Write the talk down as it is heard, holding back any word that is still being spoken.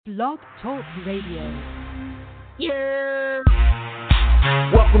Blog Talk Radio. Yeah.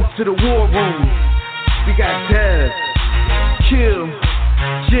 Welcome to the War Room. We got Dev, Kill,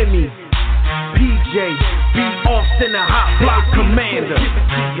 Jimmy, PJ, B. Austin, the Hot Block Commander.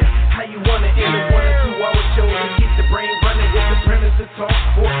 How you wanna end it? 1 or 2 hour show to keep the brain running with the premise to talk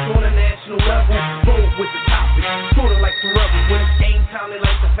sports on a national level. Roll with the topic, sorta like the rebels. When it's game time, they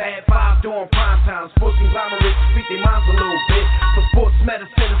like the Fab Five during prime time. Sports conglomerates speak their minds a little bit. For sports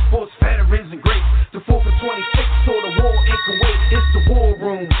medicine and sports veterans and greats. The 4th and 26th, so the war in Kuwait. It's the War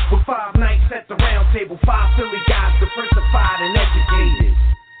Room with 5 nights at the round table. 5 Philly guys, diversified and educated.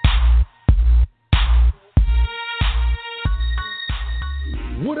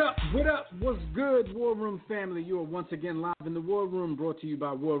 What up, what's good, War Room family? You are once again live in the War Room, brought to you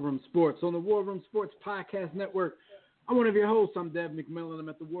by War Room Sports on the War Room Sports Podcast Network. I'm one of your hosts. I'm Dev McMillan. I'm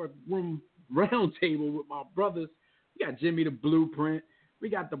at the War Room Roundtable with my brothers. We got Jimmy the Blueprint. We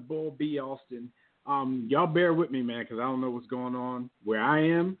got the Bull B. Austin. Y'all bear with me, man, because I don't know what's going on where I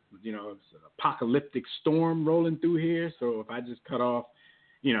am. You know, it's an apocalyptic storm rolling through here. So if I just cut off,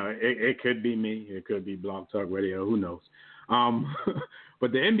 you know, it could be me. It could be Blog Talk Radio. Who knows?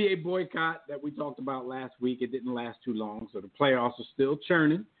 But the NBA boycott that we talked about last week, it didn't last too long. So the playoffs are still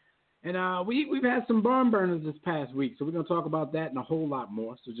churning. And we've had some barn burners this past week. So we're going to talk about that and a whole lot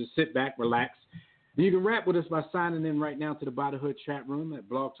more. So just sit back, relax. And you can rap with us by signing in right now to the By the Hood chat room at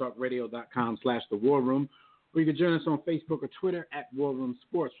blogtalkradio.com/The War Room. Or you can join us on Facebook or Twitter at War Room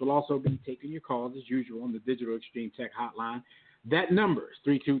Sports. We'll also be taking your calls as usual on the Digital Extreme Tech Hotline. That number is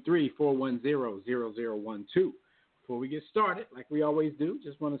 323-410-0012. Before we get started, like we always do,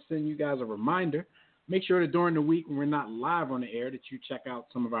 just want to send you guys a reminder. Make sure that during the week when we're not live on the air that you check out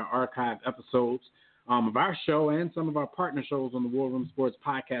some of our archived episodes of our show and some of our partner shows on the War Room Sports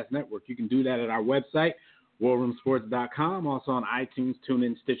Podcast Network. You can do that at our website, warroomsports.com, also on iTunes,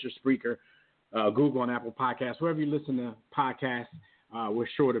 TuneIn, Stitcher, Spreaker, Google, and Apple Podcasts. Wherever you listen to podcasts, we're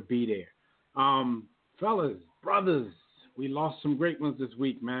sure to be there. Fellas, brothers, we lost some great ones this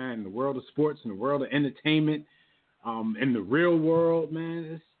week, man, in the world of sports, in the world of entertainment, in the real world, man.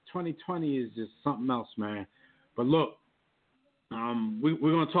 This 2020 is just something else, man. But look, we're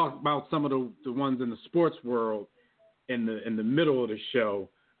going to talk about some of the ones in the sports world in the middle of the show.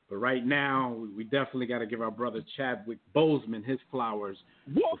 But right now, we definitely got to give our brother Chadwick Boseman his flowers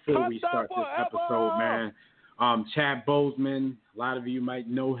before we start this episode, man. Chad Boseman, a lot of you might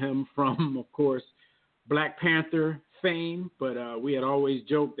know him from, of course, Black Panther fame. But we had always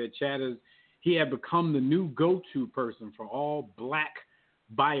joked that he had become the new go-to person for all black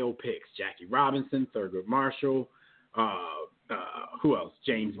biopics. Jackie Robinson, Thurgood Marshall, who else?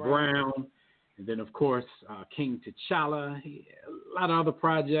 James Brown. And then, of course, King T'Challa. A lot of other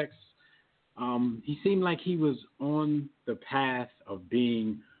projects. He seemed like he was on the path of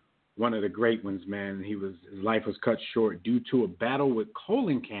being one of the great ones, man. His life was cut short due to a battle with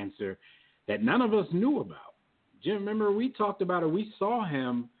colon cancer that none of us knew about. Jim, remember we talked about it. We saw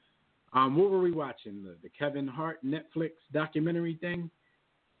him. What were we watching? The Kevin Hart Netflix documentary thing?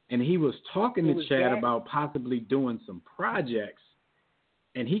 And he was talking to Chad about possibly doing some projects.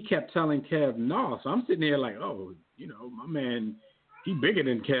 And he kept telling Kev no. So I'm sitting there like, oh, you know, my man, he bigger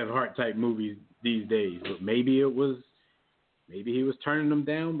than Kev Hart type movies these days. But maybe he was turning them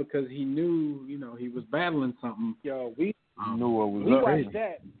down because he knew, you know, he was battling something. Yo, we knew what was we up. watched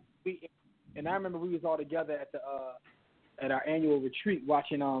that. And I remember we was all together at our annual retreat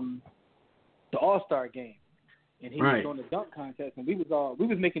watching the All-Star game. And he was on the dunk contest, and we was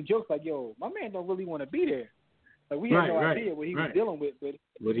making jokes like, "Yo, my man don't really want to be there." Like we had no idea what he was dealing with, but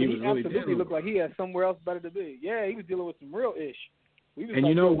he absolutely looked like he had somewhere else better to be. Yeah, he was dealing with some real ish. We was and like,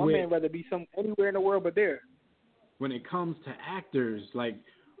 you know, my man rather be anywhere in the world but there. When it comes to actors, like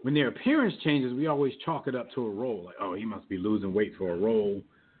when their appearance changes, we always chalk it up to a role. Like, oh, he must be losing weight for a role.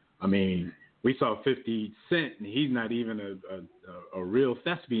 I mean, we saw 50 Cent, and he's not even a real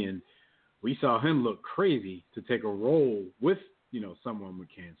thespian. We saw him look crazy to take a role with, you know, someone with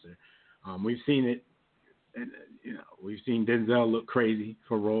cancer. We've seen it, and you know, we've seen Denzel look crazy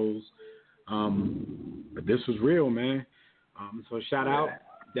for roles. But this was real, man. So shout out,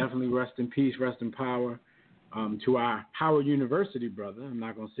 definitely rest in peace, rest in power, to our Howard University brother. I'm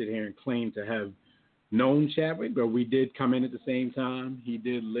not going to sit here and claim to have known Chadwick, but we did come in at the same time. He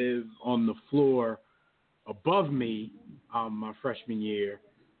did live on the floor above me my freshman year.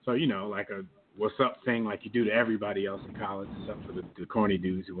 So, you know, like a what's up thing like you do to everybody else in college, except for the corny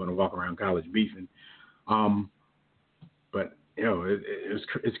dudes who want to walk around college beefing. But, you know,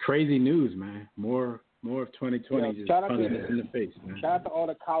 it's crazy news, man. More of 2020 just punching us in the face, man. Shout out to all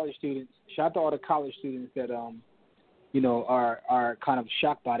the college students. Shout out to all the college students that are kind of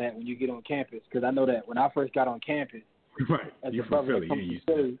shocked by that when you get on campus. Because I know that when I first got on campus, right, as you're a brother from that Philly, comes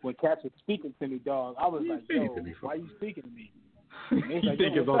from Philly, when cats were speaking to me, dog, I was like, yo, why are you speaking to me? You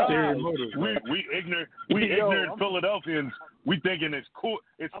think it's ulterior motives. We ignorant Philadelphians. We thinking it's cool.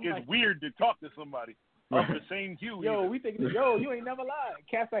 It's like, weird to talk to somebody of the same hue. Yo, we thinking, you ain't never lied.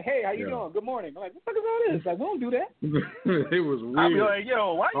 Cat's like, hey, how you doing? Good morning. I'm like, what the fuck is all this? Like, we don't do that. It was weird. I'll be like,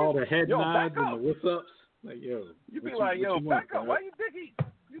 yo, why all you, the head nods and the what's ups. Like, yo, you be like, yo, back up. Why you think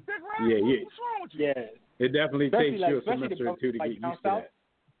you think right? Yeah. What's wrong with you? Yeah. It definitely especially takes like, you a semester or two to like get down used to south,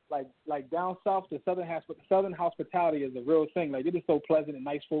 that. Like down south, the southern hospitality is a real thing. Like, they're just so pleasant and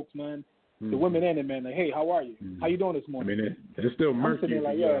nice folks, man. The women in it, man, like, hey, how are you? How you doing this morning? I mean, it's still murky if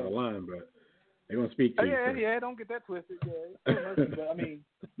like, you get out of line, but they're going to speak to you. Yeah, don't get that twisted. Yeah, it's still murky, but I mean,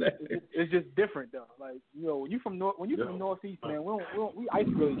 it's just different, though. Like, when you from the Northeast, man, we ice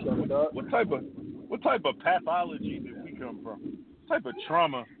grill each other, dog. What type of pathology did we come from? What type of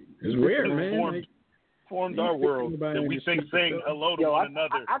trauma? It's weird, man. Formed our world that we think saying hello to one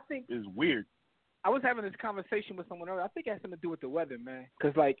another is weird. I was having this conversation with someone earlier. I think it has something to do with the weather, man.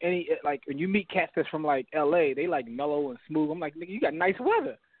 Because like when you meet cats that's from like L.A., they like mellow and smooth. I'm like, nigga, you got nice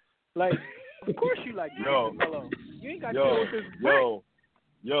weather. Like, of course you like mellow. You ain't got to deal with this.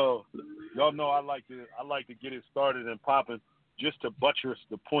 Y'all know I like to get it started and popping just to buttress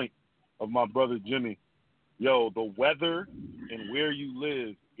the point of my brother Jimmy. Yo, the weather and where you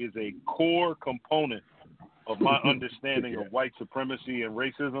live is a core component of my understanding of white supremacy and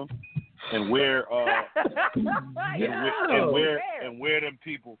racism, and where them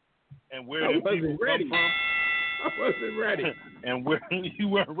people come from. I wasn't ready. And where you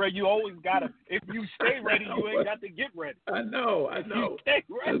weren't ready, you always gotta. If you stay ready, you ain't got to get ready. I know. You stay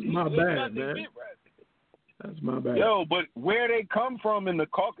ready. That's my bad, man. That's my bad. Yo, but where they come from in the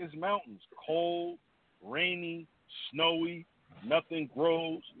Caucasus Mountains, cold, rainy, snowy, nothing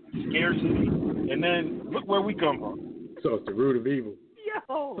grows, scarcity, and then look where we come from. So it's the root of evil.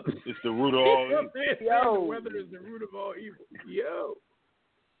 Yo. It's the root of all evil. Yo. The weather is the root of all evil. Yo.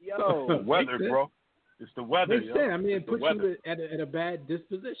 The weather, bro. It's the weather, yo. I mean, it puts you at a bad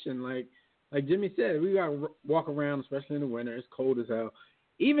disposition. Like Jimmy said, we got to walk around, especially in the winter. It's cold as hell.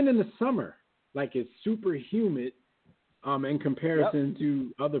 Even in the summer, like it's super humid in comparison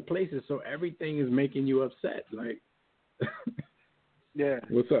to other places. So everything is making you upset. Like, yeah.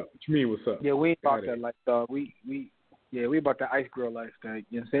 What's up? What you mean, what's up? Yeah, we ain't about that life, dog. We about the ice grill lifestyle.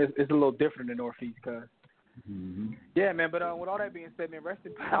 You know what I'm saying? It's a little different in the Northeast, cuz. Mm-hmm. Yeah, man. But with all that being said, man, rest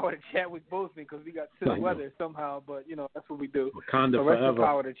in power to Chadwick Boseman because we got sick weather somehow. But that's what we do. Wakanda so rest forever. in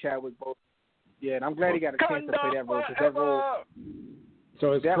power to Chadwick Boseman. Yeah, and I'm glad he got a chance to play that role. That role.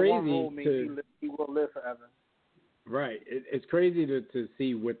 So it's that crazy one role means he will live forever. Right. It's crazy to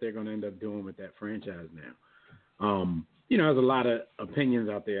see what they're going to end up doing with that franchise now. There's a lot of opinions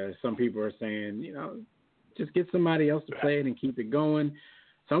out there. Some people are saying, just get somebody else to play it and keep it going.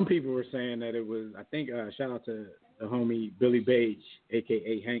 Some people were saying that it was, I think, shout out to the homie Billy Page,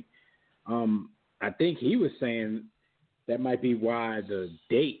 a.k.a. Hank. I think he was saying that might be why the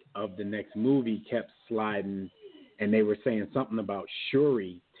date of the next movie kept sliding, and they were saying something about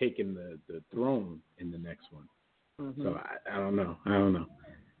Shuri taking the throne in the next one. Mm-hmm. So I don't know.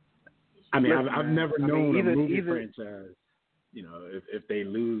 I mean, I've never known a movie franchise, if they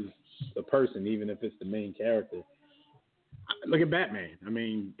lose the person, even if it's the main character. Look at Batman. I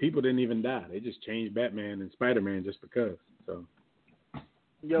mean, people didn't even die. They just changed Batman and Spider-Man just because. So. Man,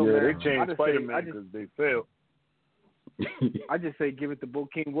 they changed Spider-Man because they failed. I just say give it to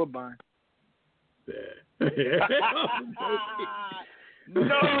Bokeem Woodbine. Yeah.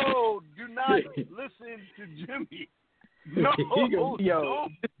 No, do not listen to Jimmy. No, yo,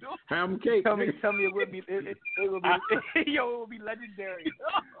 ham cake. Tell me it would be. It would be. It would be legendary.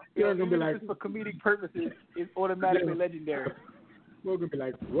 You're gonna be like, for comedic purposes, it's automatically legendary. We're gonna be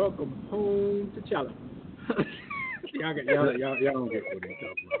like, welcome home to Charlotte. y'all don't get what I'm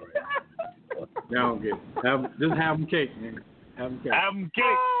talking about, right? Y'all don't get it. Just have them cake, man. Have them cake.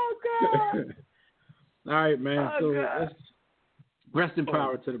 Oh God. All right, man. So rest in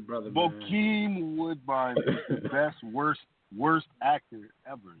power to the brother, man. Bokeem Woodbine is the best, worst actor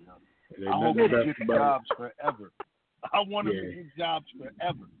ever, yo. I hope he gets jobs forever. I want him to get jobs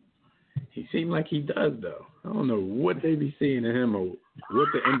forever. He seemed like he does, though. I don't know what they be seeing in him or what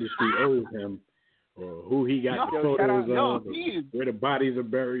the industry owes him or who he got the photos of, where the bodies are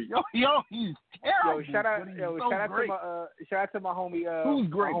buried. Yo, he's terrible. Shout out to my homie,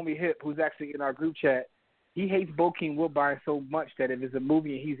 my homie Hip, who's actually in our group chat. He hates Bokeem Woodbine so much that if there's a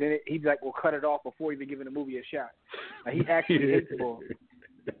movie and he's in it, he's like, we'll cut it off before even giving the movie a shot. Like, he actually hates Bo.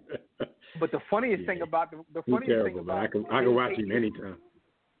 But the funniest thing about the funniest thing about I can watch him anytime.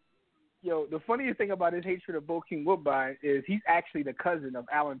 Yo, the funniest thing about his hatred of Bokeem Woodbine is he's actually the cousin of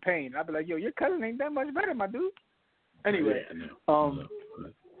Alan Payne. I'd be like, yo, your cousin ain't that much better, my dude. Anyway, yeah,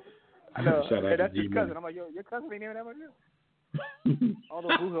 I know, and that's his cousin. I'm like, yo, your cousin ain't even that much better.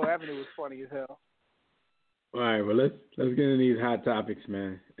 Although Blue Hill Avenue was funny as hell. All right, well let's get into these hot topics,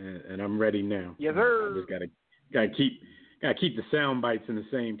 man, and I'm ready now. Yes, sir. I just gotta keep the sound bites in the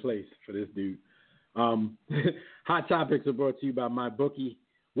same place for this dude. Hot topics are brought to you by MyBookie.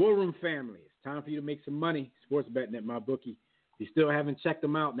 War Room family, it's time for you to make some money sports betting at MyBookie. If you still haven't checked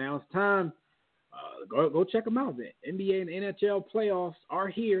them out, now it's time. Go check them out. The NBA and NHL playoffs are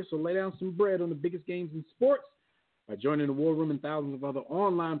here, so lay down some bread on the biggest games in sports by joining the War Room and thousands of other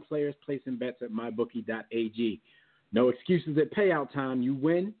online players placing bets at mybookie.ag. No excuses at payout time. You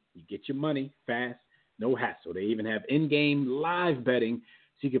win, you get your money fast, no hassle. They even have in-game live betting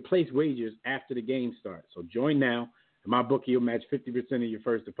so you can place wagers after the game starts. So join now, and MyBookie will match 50% of your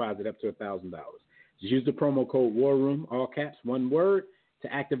first deposit up to $1,000. Just use the promo code WARROOM, all caps, one word,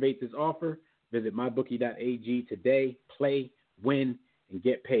 to activate this offer. Visit mybookie.ag today. Play, win, and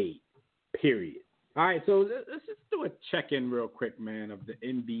get paid. Period. All right, so let's just do a check-in real quick, man, of the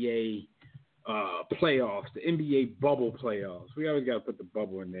NBA playoffs, the NBA bubble playoffs. We always got to put the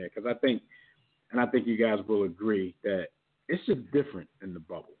bubble in there because I think you guys will agree that it's just different in the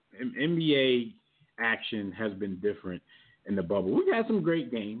bubble. NBA action has been different in the bubble. We've had some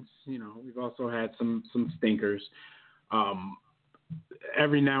great games. You know, we've also had some stinkers.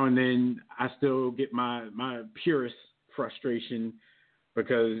 Every now and then I still get my purest frustration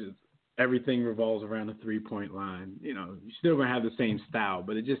because everything revolves around the three-point line. You know, you're still going to have the same style,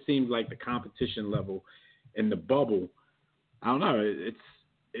 but it just seems like the competition level in the bubble, I don't know,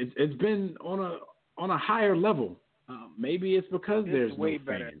 it's been on a higher level. Maybe it's because there's no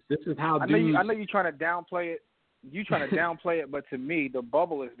fans. This is how I know you're trying to downplay it. But to me, the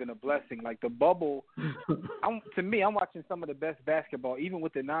bubble has been a blessing. Like the bubble, I'm watching some of the best basketball, even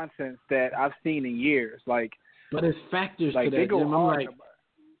with the nonsense that I've seen in years. Like, but it's factors like to that. They go hard. Like,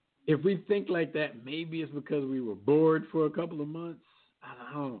 if we think like that, maybe it's because we were bored for a couple of months. I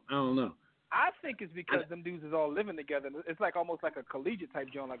don't know. I think it's because them dudes is all living together. It's like almost like a collegiate type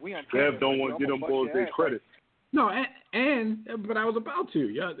joint. Like we on Dev don't want to get them boys their credit. No, but I was about to.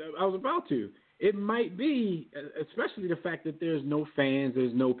 Yeah, I was about to. It might be, especially the fact that there's no fans,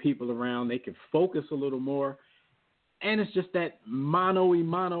 there's no people around. They can focus a little more. And it's just that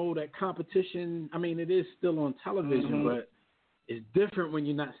mano-a-mano, that competition. I mean, it is still on television, but it's different when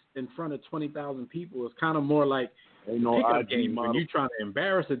you're not in front of 20,000 people. It's kind of more like a pickup game when you're trying to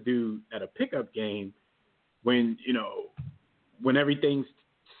embarrass a dude at a pickup game when everything's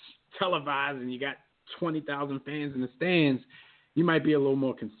televised and you got 20,000 fans in the stands. You might be a little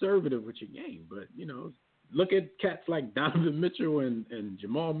more conservative with your game, but, look at cats like Donovan Mitchell and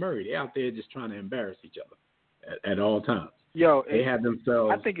Jamal Murray. They're out there just trying to embarrass each other at all times. They have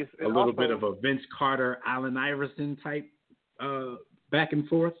themselves a little bit of a Vince Carter, Allen Iverson type back and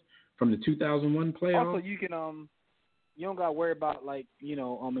forth from the 2001 playoffs. Also, you can you don't got to worry about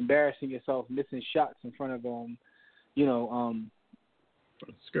embarrassing yourself, missing shots in front of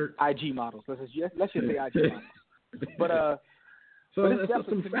skirt IG models. Let's just say IG models. But so but it's that's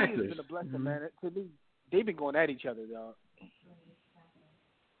some to factors. Me, it's been a blessing, man. To me, they've been going at each other, dog.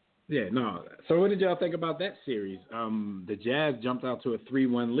 Yeah, no. So what did y'all think about that series? The Jazz jumped out to a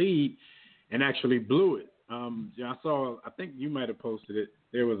 3-1 lead and actually blew it. I think you might have posted it.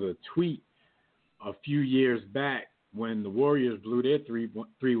 There was a tweet a few years back when the Warriors blew their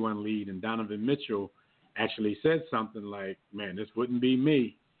 3-1 lead, and Donovan Mitchell actually said something like, "Man, this wouldn't be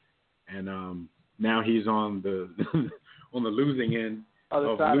me." And now he's on the on the losing end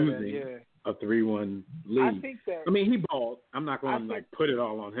of losing a 3-1 lead. I think that, he balled. I'm not going to put it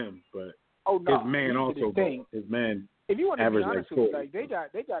all on him, but his man also balled. His man. If you want to be honest with me, like they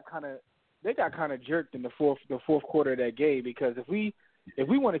got kind of jerked in the fourth quarter of that game, because if we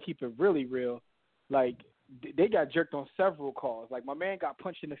want to keep it really real, like they got jerked on several calls. Like my man got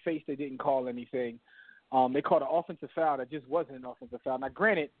punched in the face. They didn't call anything. They called an offensive foul that just wasn't an offensive foul. Now,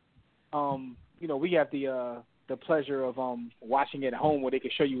 granted, we have the pleasure of watching it at home where they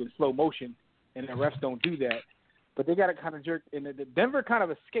can show you in slow motion, and the refs don't do that. But they got it kind of jerked, and the Denver kind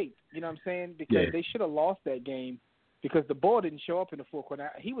of escaped. You know what I'm saying? Because they should have lost that game because the ball didn't show up in the fourth quarter.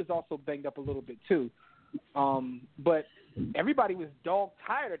 He was also banged up a little bit too. But everybody was dog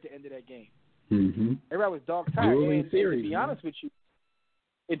tired at the end of that game. Mm-hmm. Everybody was dog tired. And to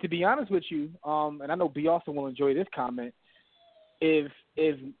be honest with you, and I know B also will enjoy this comment, if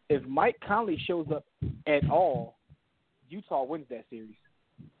Mike Conley shows up at all, Utah wins that series.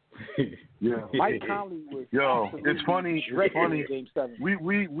 Yeah. Mike Conley was. It's funny. It's funny. Game 7.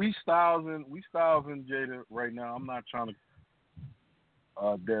 We styles and Jada right now. I'm not trying to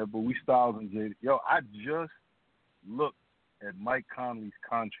there, but we styles and Jada. Yo, I just looked at Mike Conley's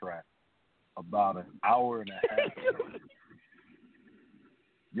contract about an hour and a half ago.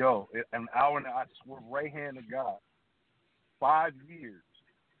 Yo, an hour and I swear, right hand to God, 5 years,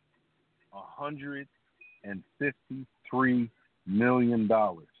 $153 million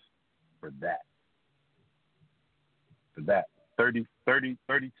for that. For that. 32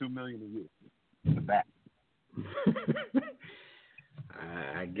 million a year. For that.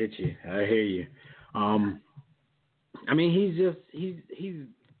 I get you. I hear you. I mean, he's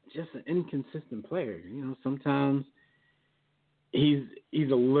just an inconsistent player. You know, sometimes he's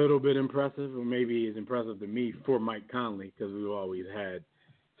a little bit impressive, or maybe he's impressive to me for Mike Conley, because we've always had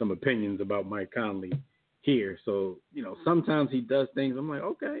some opinions about Mike Conley here. So, you know, sometimes he does things. I'm like,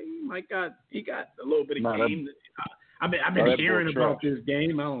 okay, he got a little bit of game. I've been hearing about this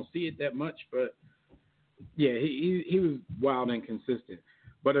game. I don't see it that much, but yeah, he was wild and consistent.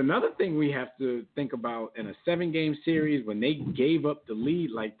 But another thing we have to think about in a 7-game series, when they gave up the lead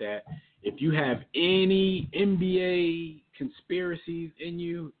like that, if you have any NBA conspiracies in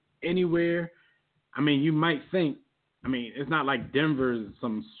you anywhere, I mean, you might think, I mean, it's not like Denver's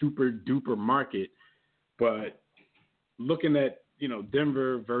some super duper market, but looking at, you know,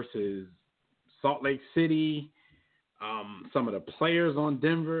 Denver versus Salt Lake City, some of the players on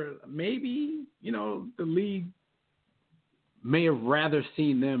Denver, maybe, you know, the league may have rather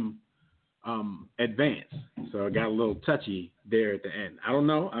seen them advance. So it got a little touchy there at the end. I don't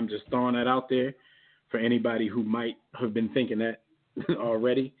know. I'm just throwing that out there for anybody who might have been thinking that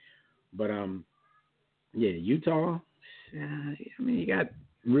already. But, yeah, Utah, I mean, you got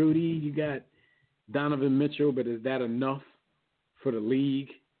Rudy, you got Donovan Mitchell, but is that enough for the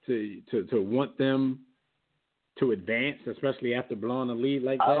league to want them to advance, especially after blowing a lead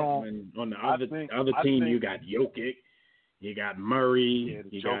like that? When on the other team, you got Jokic, you got Murray,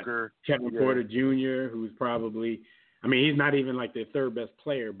 you Joker, got Kevin Porter Jr., who's probably, I mean, he's not even like their third best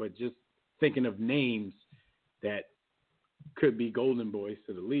player, but just thinking of names that could be golden boys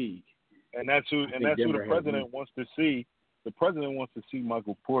to the league. And that's who the president wants to see. The president wants to see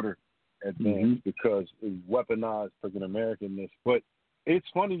Michael Porter advance because it's weaponized African Americanness. But it's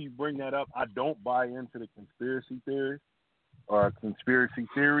funny you bring that up. I don't buy into the conspiracy theory, but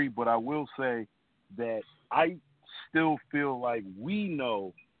I will say that I still feel like we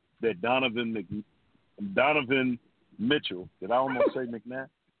know that Donovan Mitchell, did I almost say McNabb?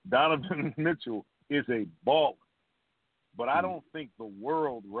 Donovan Mitchell is a baller, but I don't think the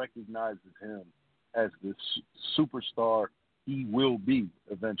world recognizes him as the superstar he will be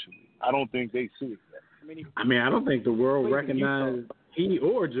eventually. I don't think they see it yet. I mean, I don't think the world recognizes he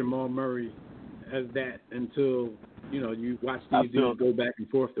or Jamal Murray as that until, you know, you watch these dudes go back and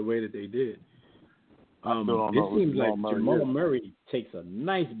forth the way that they did. It seems like Jamal Murray takes a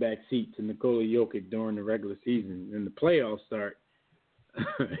nice back seat to Nikola Jokic during the regular season. And the playoffs start,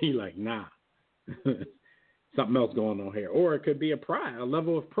 he like, nah, something else going on here. Or it could be a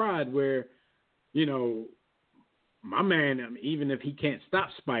level of pride where, you know, my man, I mean, even if he can't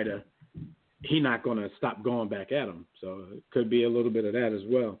stop Spider, he's not going to stop going back at him. So it could be a little bit of that as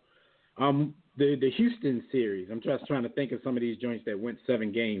well. The Houston series, I'm just trying to think of some of these joints that went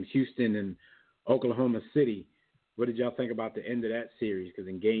 7 games. Houston and Oklahoma City. What did y'all think about the end of that series? Because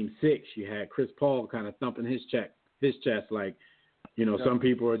in Game 6, you had Chris Paul kind of thumping his chest like, you know, some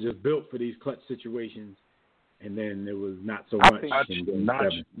people are just built for these clutch situations, and then it was not so much.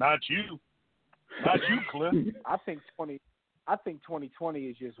 Not you, Cliff. I think 2020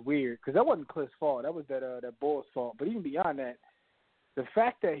 is just weird because that wasn't Cliff's fault. That was that Bulls' fault. But even beyond that, the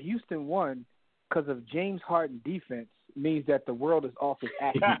fact that Houston won because of James Harden defense means that the world is off its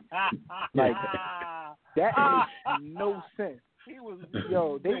axis. Like, that makes no sense.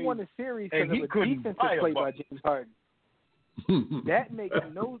 They won the series because of a defensive play by James Harden. That makes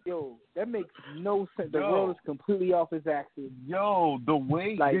no sense. The world is completely off its axis. The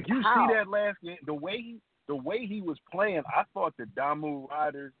way did you see that last game? The way he was playing, I thought the Damu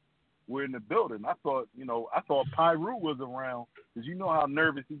Riders were in the building. I thought Pyru was around, because you know how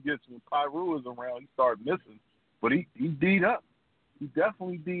nervous he gets when Pyru is around. He started missing, but he D'd up. He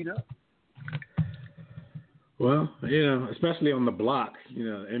definitely D'd up. Well, you know, especially on the block, you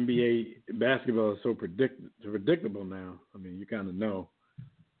know, NBA basketball is so predictable now. I mean, you kind of know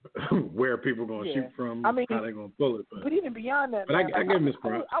where people are going to shoot from, how they're going to pull it. But even beyond that, but I give him his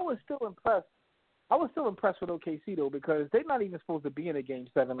props. I was still impressed. I was still impressed with OKC, though, because they're not even supposed to be in a Game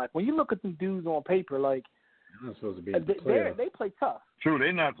 7. Like, when you look at some dudes on paper, like, They're not supposed to be in the playoffs. They play tough. True,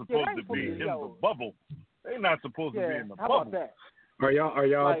 they're not supposed to be in the bubble. They're not supposed to be in the how bubble. About that? Are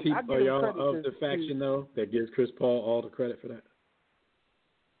y'all like, people? Are y'all of the faction though that gives Chris Paul all the credit for that?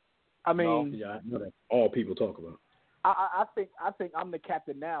 I mean, I know that's all people talk about. I think I'm the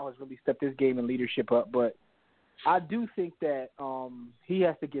captain now has really stepped his game and leadership up, but I do think that he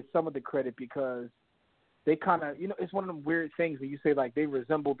has to get some of the credit because they kind of, it's one of them weird things when you say like they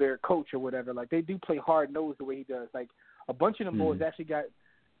resemble their coach or whatever. Like they do play hard nosed the way he does. Like a bunch of them boys actually got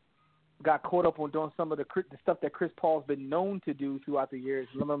caught up on doing some of the stuff that Chris Paul's been known to do throughout the years.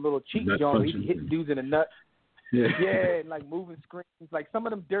 Some of them little cheat John, he hit dudes in the nut. Yeah, and like moving screens, like some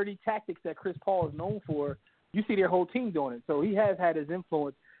of them dirty tactics that Chris Paul is known for. You see their whole team doing it, so he has had his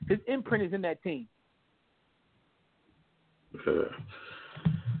influence. His imprint is in that team.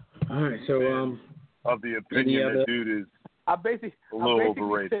 All right, so of the opinion that dude is I basically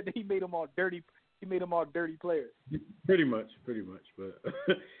overrated. said that he made them all dirty. He made them all dirty players. Pretty much. But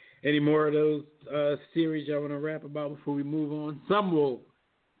any more of those series y'all want to rap about before we move on? Some will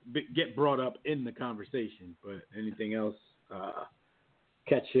get brought up in the conversation, but anything else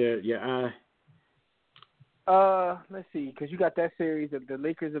catch your eye? Let's see, because you got that series. The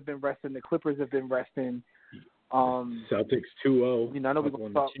Lakers have been resting. The Clippers have been resting. Celtics 2-0. I know we're going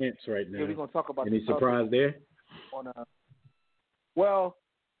to talk the chance right now. Yeah, we're going to talk about. Any surprise there? Not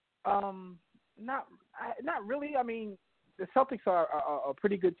really. I mean, the Celtics are a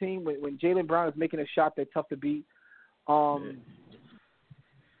pretty good team. When Jaylen Brown is making a shot, they're tough to beat. And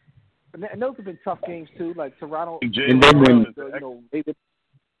those have been tough games too. Like Toronto. Jaylen is the X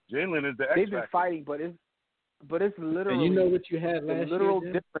They've been fighting, but it's literally. And you know what you had last year? The literal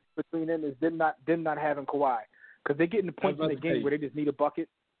difference between them is them not having Kawhi, because they're getting to points in the game where they just need a bucket.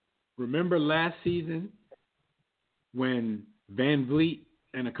 Remember last season when Van Vliet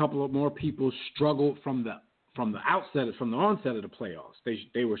and a couple of more people struggled from the onset of the playoffs.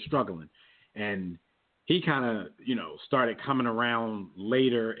 They were struggling, and he kind of started coming around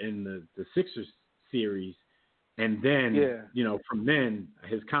later in the Sixers series, and then from then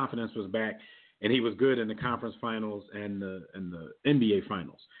his confidence was back, and he was good in the conference finals and the NBA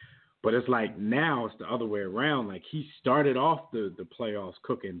finals. But it's like now it's the other way around. Like he started off the playoffs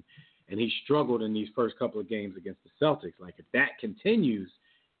cooking, and he struggled in these first couple of games against the Celtics. Like if that continues,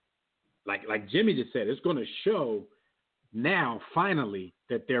 like Jimmy just said, it's going to show now finally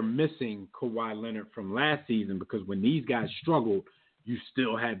that they're missing Kawhi Leonard from last season, because when these guys struggled, you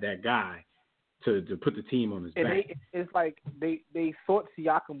still had that guy to put the team on his back. It's like they thought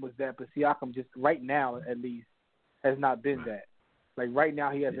Siakam was that, but Siakam just right now at least has not been that. Like right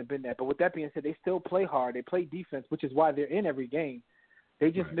now he hasn't been that. But with that being said, they still play hard. They play defense, which is why they're in every game.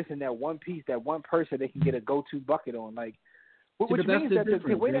 They just missing that one piece, that one person they can get a go-to bucket on. Like, which means that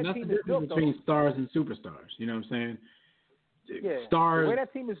the way that team is built, between stars and superstars. You know what I'm saying? Yeah. Stars. The way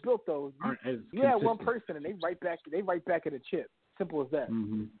that team is built, though, you have one person and they right back at a chip. Simple as that.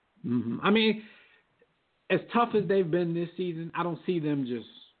 Mm-hmm. Mm-hmm. I mean, as tough as they've been this season, I don't see them just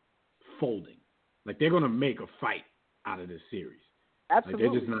folding. Like they're going to make a fight out of this series.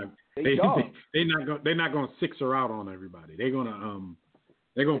 Absolutely. Like they're not going to sixer out on everybody. They're going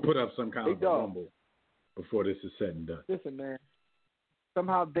to put up some kind of a rumble before this is said and done. Listen, man.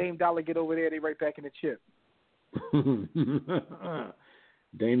 Somehow Dame Dollar get over there, they right back in the chip. Dame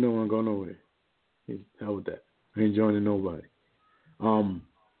don't want to go nowhere. How with that? I ain't joining nobody.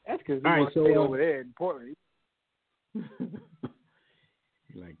 That's because he wants to stay over there in Portland. He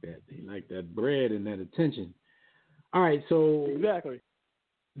like that. He like that bread and that attention. All right, so exactly.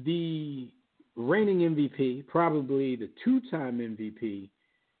 The reigning MVP, probably the two-time MVP,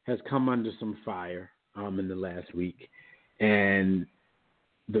 has come under some fire in the last week. And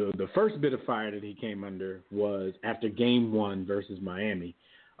the first bit of fire that he came under was after Game 1 versus Miami.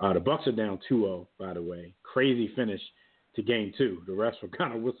 The Bucks are down 2-0, by the way. Crazy finish to Game 2. The refs were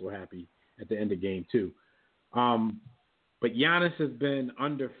kind of whistle happy at the end of Game 2. But Giannis has been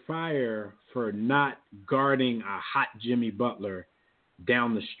under fire for not guarding a hot Jimmy Butler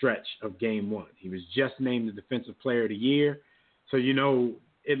down the stretch of Game 1. He was just named the Defensive Player of the Year. So,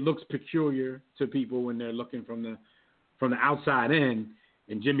 it looks peculiar to people when they're looking from the outside in,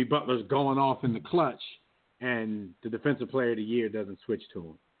 and Jimmy Butler's going off in the clutch, and the Defensive Player of the Year doesn't switch to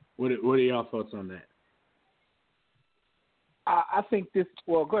him. What are y'all thoughts on that? I think this.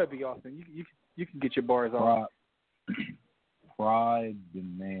 Well, go ahead, B. Austin. You can get your bars off. Pride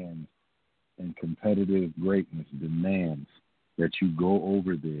demands, and competitive greatness demands that you go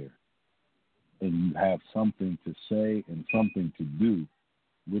over there and you have something to say and something to do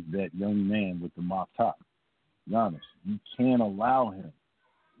with that young man with the mop top. Giannis, you can't allow him.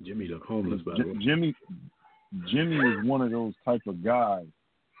 Jimmy look homeless, by the way. Jimmy is one of those type of guys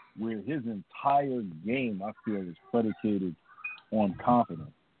where his entire game, I feel, is predicated on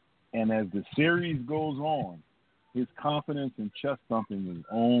confidence. And as the series goes on, his confidence and chest thumping is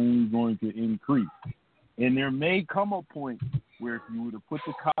only going to increase. And there may come a point where if you were to put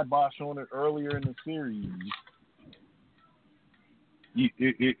the kibosh on it earlier in the series,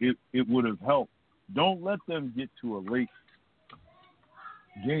 it would have helped. Don't let them get to a late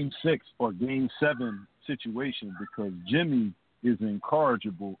Game 6 or Game 7 situation, because Jimmy is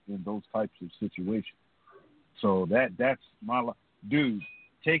incorrigible in those types of situations. So that's my dude.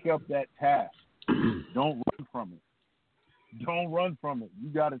 Take up that task. Don't run from it. Don't run from it. You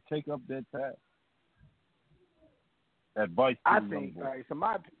got to take up that task. Advice. I think. All right. So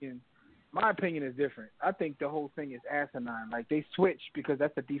my opinion is different. I think the whole thing is asinine. Like, they switch because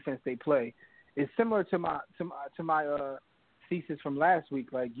that's the defense they play. It's similar to my thesis from last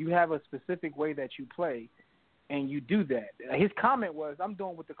week. Like, you have a specific way that you play, and you do that. His comment was, "I'm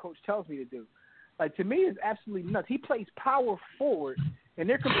doing what the coach tells me to do." Like, to me, it's absolutely nuts. He plays power forward, and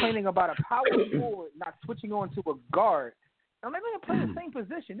they're complaining about a power forward not switching on to a guard. I'm not going to play the same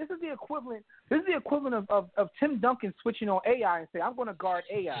position. This is the equivalent. This is the equivalent of Tim Duncan switching on AI and say, "I'm going to guard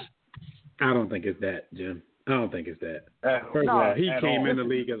AI." I don't think it's that, Jim. I don't think it's that. First of all, he came in the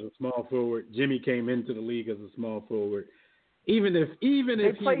league as a small forward. Jimmy came into the league as a small forward. Even if he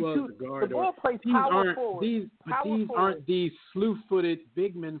was a guard, the ball plays power forward. These aren't these slew-footed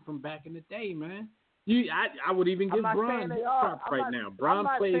big men from back in the day, man. I would even give Bron props right now. Bron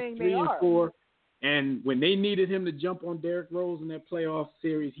plays 3 and 4, and when they needed him to jump on Derrick Rose in that playoff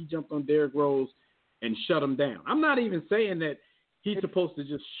series, he jumped on Derrick Rose and shut him down. I'm not even saying that he's supposed to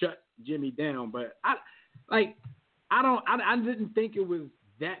just shut Jimmy down, but I didn't think it was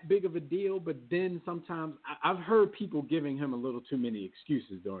that big of a deal. But then sometimes I've heard people giving him a little too many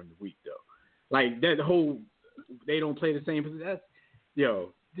excuses during the week, though. Like that whole they don't play the same position.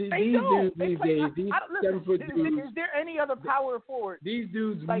 These dudes these days, these 7-foot dudes. Is there any other power forward? These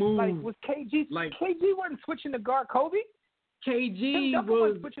dudes move. Like was KG? Like KG wasn't switching to guard Kobe. KG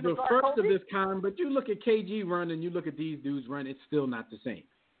was the first of this kind, but you look at KG run and you look at these dudes run, it's still not the same.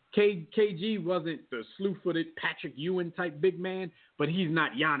 KG wasn't the slew-footed Patrick Ewing type big man, but he's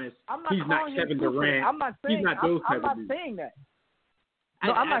not Giannis. He's not Kevin Durant. He's not those type of dudes. I'm not saying that.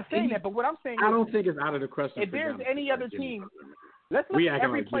 No, I'm not saying that. But what I'm saying is, I don't think it's out of the question. If there's any other team, let's look at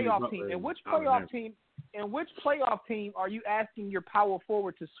every playoff team. In which playoff team are you asking your power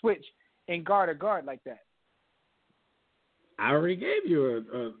forward to switch and guard a guard like that? I already gave you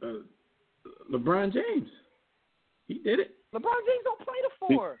a LeBron James. He did it. LeBron James don't play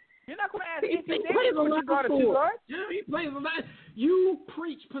the 4. You're not going to ask Anthony Davis to guard a 2 guard. Yeah, he plays a lot. You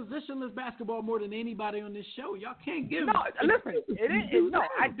preach positionless basketball more than anybody on this show. Y'all can't give. No, listen.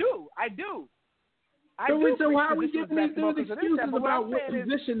 I do. So why are we giving these dudes excuses about what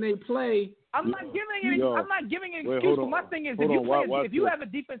position they play? I'm not giving an excuse. But my thing is, if you have a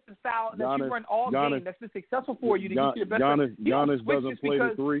defensive style that you run all game that's been successful for you, then you see the best. Giannis doesn't play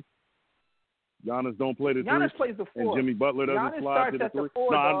the 3. Giannis don't play the 3. Giannis plays the 4. And Jimmy Butler doesn't slide to the 3.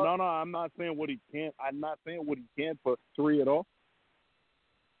 4, no. I'm not saying what he can't. I'm not saying what he can't for 3 at all.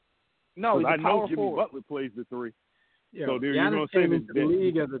 No, he's I know Jimmy forward. Butler plays the 3. So Giannis came into the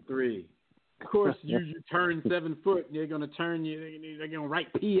league as a 3. Of course, you turn 7 foot, they're going to turn you. They're going to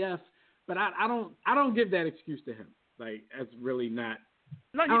write PF. But I don't give that excuse to him. Like, that's really not.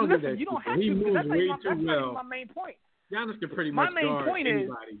 No, listen, you don't have he to. Moves that's way not too well. My main point. Giannis can pretty much guard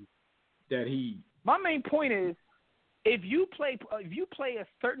anybody that he. My main point is, if you play a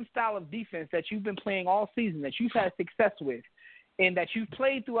certain style of defense that you've been playing all season, that you've had success with, and that you've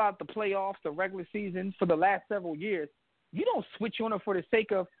played throughout the playoffs, the regular season for the last several years, you don't switch on it for the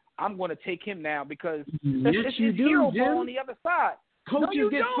sake of I'm going to take him now because it's hero ball on the other side. Coaches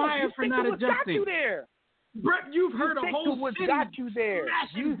get fired for not adjusting. Got you there. Brett, you've heard a whole what's got you there.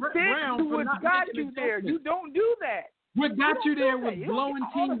 You stick to what's got you there. You don't do that. What got you there was blowing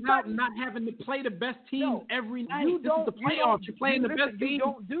teams out and not having to play the best teams every night. This is the playoffs. You're playing the best teams. You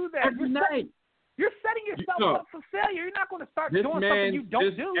don't do that every night. You're setting yourself up for failure. You're not going to start doing something you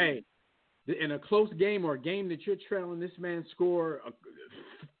don't do. Hey, in a close game or a game that you're trailing, this man score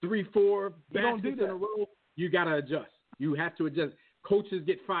 3-4 baskets in a row. You got to adjust. You have to adjust. Coaches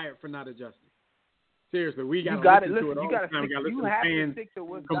get fired for not adjusting. Seriously, we got to listen to it all the time. We got to listen to fans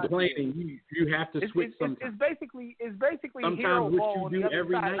complaining. You have to switch sometimes. It's basically sometimes hero ball what you do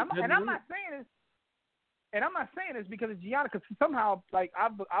every night. And I'm not saying and I'm not saying this because of Giannis, because somehow, like,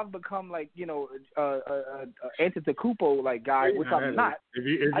 I've become, like, you know, Antetokounmpo, like, guy, which I'm not.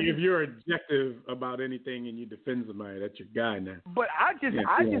 If you're objective about anything and you defend somebody, that's your guy now. But I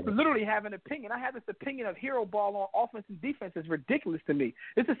just literally have an opinion. I have this opinion of hero ball on offense and defense is ridiculous to me.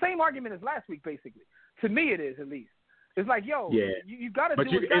 It's the same argument as last week, basically. To me, it is, at least. It's like, yo, you got to do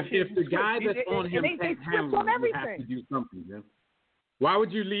it. If the guy that's on him can't handle it, you have to do something, man. Why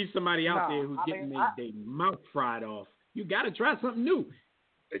would you leave somebody out there who's getting their mouth fried off? You got to try something new.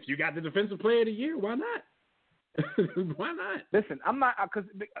 If you got the defensive player of the year, why not? Why not? Listen, I'm not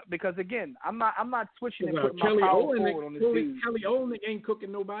because again, I'm not switching and putting my power forward on this dude. Kelly Olynyk ain't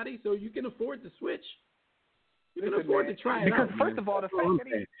cooking nobody, so you can afford to switch. You can afford to try it because out. First of all,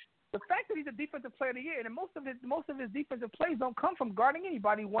 the fact that he's a defensive player of the year, and most of his defensive plays don't come from guarding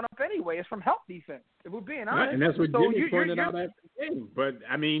anybody one up anyway. It's from help defense. If we're being honest, right, and that's what Jimmy pointed out after the game. But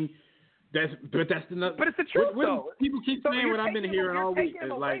I mean, that's the But it's the truth, though. People keep saying what I've been hearing all week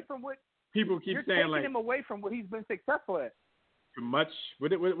is like people keep saying like taking him away from what he's been successful at. Too much.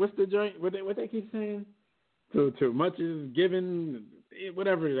 What's the joint? What they keep saying? Too much is given.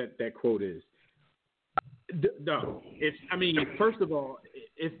 Whatever that quote is. No, first of all,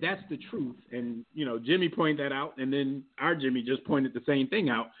 if that's the truth, and you know, Jimmy pointed that out, and then our Jimmy just pointed the same thing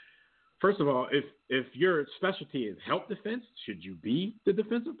out. First of all, if your specialty is help defense, should you be the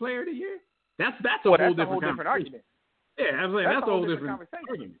defensive player of the year? That's a whole different argument. Yeah, I'm saying that's a whole different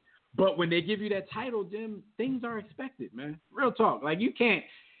argument. But when they give you that title, Jim, things are expected, man. Real talk. Like you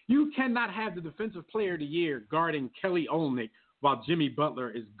cannot have the defensive player of the year guarding Kelly Olynyk while Jimmy Butler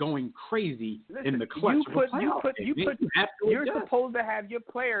is going crazy in the clutch. You're supposed to have your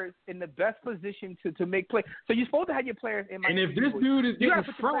players in the best position to make plays. So you're supposed to have your players in. And if this dude is getting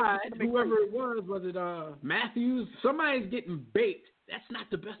fried, whoever it was it Matthews? Somebody's getting baked. That's not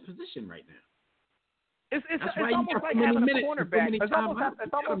the best position right now. It's almost like having a cornerback.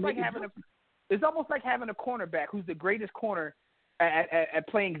 It's almost like having a cornerback who's the greatest corner at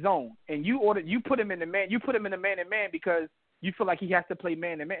playing zone, and you put him in the man. You put him in the man-to-man because you feel like he has to play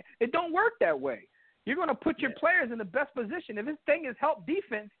man-to-man. It don't work that way. You're going to put your players in the best position. If his thing is help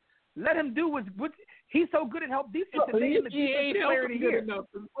defense, let him do what he's so good at help defense. He ain't helping good enough.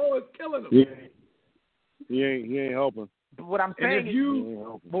 The ball is killing him. He ain't helping. But what I'm saying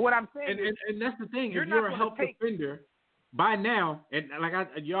and that's the thing. If you're a help defender, by now, and like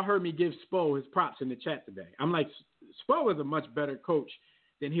y'all heard me give Spo his props in the chat today. I'm like, Spo is a much better coach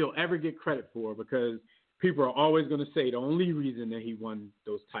than he'll ever get credit for because people are always going to say the only reason that he won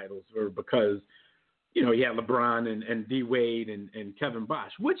those titles were because, you know, he had LeBron and D Wade and Kevin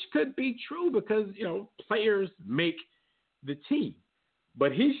Bosh, which could be true because, you know, players make the team.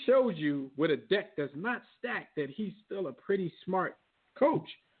 But he shows you with a deck that's not stacked that he's still a pretty smart coach.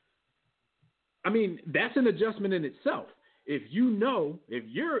 I mean, that's an adjustment in itself. If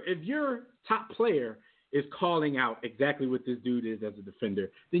your top player is calling out exactly what this dude is as a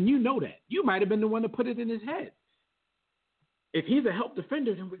defender, then you know that. You might have been the one to put it in his head. If he's a help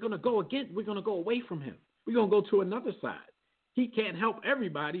defender, then we're going to go away from him. We're going to go to another side. He can't help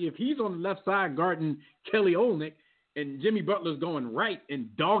everybody. If he's on the left side guarding Kelly Olynyk and Jimmy Butler's going right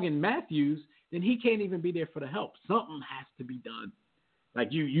and dogging Matthews, then he can't even be there for the help. Something has to be done. Like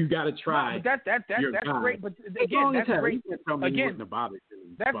you got to try. No, that's great. But again, that's great. Again,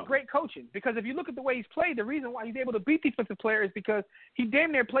 that's great coaching. Because if you look at the way he's played, the reason why he's able to beat defensive players is because he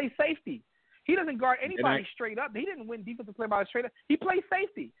damn near plays safety. He doesn't guard anybody straight up. He didn't win defensive player by straight up. He plays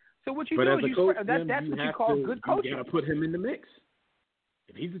safety. So what you do is that's what you call good coaching. You got to put him in the mix.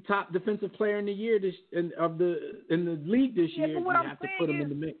 If he's the top defensive player in the year in the league this year, you have to put him in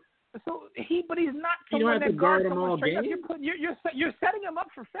the mix. So he's not someone that guards someone straight up. You're setting him up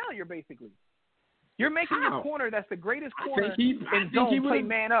for failure, basically. You're making your corner that's the greatest corner in zone play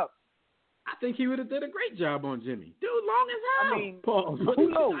man up. I think he would have did a great job on Jimmy. Dude, long as hell. I mean, Paul, who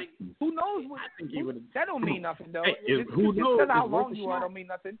knows? Who knows? I think he would have. That don't mean nothing, though. Hey, who knows? Just how long you are don't mean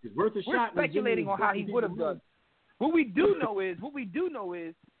nothing. It's worth a shot. We're speculating on how he would have done. What we do know is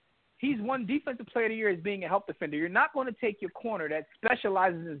he's won defensive player of the year as being a help defender. You're not going to take your corner that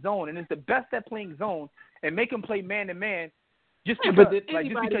specializes in zone and is the best at playing zone and make him play man-to-man just because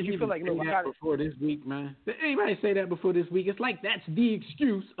you feel like, look, I got it. Before this week, man. Did anybody say that before this week? It's like that's the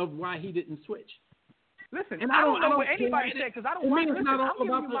excuse of why he didn't switch. Listen, and I don't know what anybody said because I don't want to listen. I'm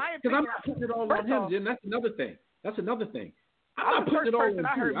giving you my opinion. Because I'm not putting it all on him, Jim. That's another thing. I'm not putting it all on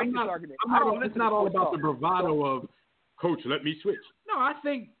you. It's not all about the bravado of, Coach, let me switch. No, I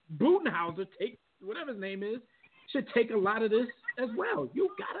think Budenholzer, whatever his name is, should take a lot of this as well. You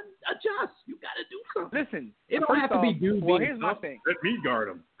got to adjust. You got to do something. Listen, it don't have to be dude. Well, here's my thing. Let me guard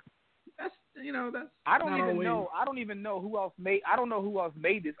him. that's. I don't even know who else made. I don't know who else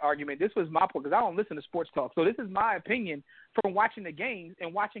made this argument. This was my point because I don't listen to sports talk. So this is my opinion from watching the games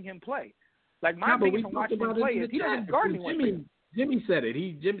and watching him play. Like my opinion from watching him play is he doesn't guard anyone. Jimmy said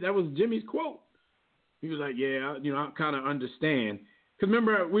it. That was Jimmy's quote. He was like, "Yeah, I kind of understand." Because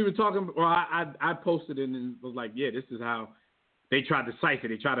remember, we were talking. Well, I posted it and was like, "Yeah, this is how they tried to cipher.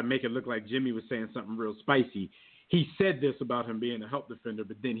 They tried to make it look like Jimmy was saying something real spicy." He said this about him being a help defender,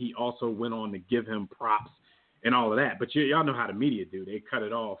 but then he also went on to give him props and all of that. But y'all know how the media do. They cut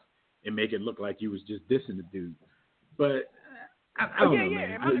it off and make it look like he was just dissing the dude. But I don't know,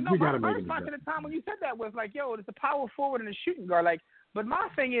 man. My response at the time when you said that was like, yo, it's a power forward and a shooting guard. Like, but my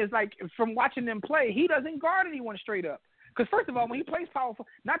thing is, like, from watching them play, he doesn't guard anyone straight up. Because, first of all, when he plays power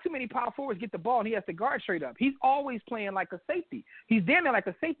forward, not too many power forwards get the ball and he has to guard straight up. He's always playing like a safety. He's damn near like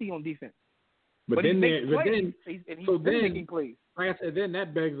a safety on defense. But then making plays. Like I said, then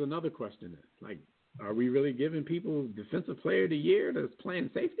that begs another question. Like, are we really giving people Defensive Player of the Year that's playing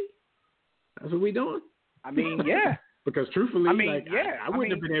safety? That's what we doing? I mean, yeah. Because truthfully, I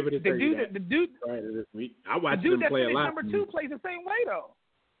wouldn't have been able to say that. The dude this week. I watched him play a lot. Number 2 plays the same way though.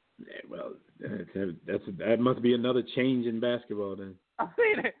 Yeah, well, that must be another change in basketball then. I'm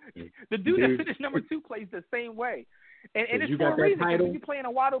saying that the dude that finished number 2 plays the same way, and it's for a reason. If you play in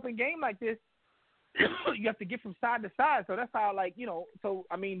a wide open game like this, you have to get from side to side. So that's how, So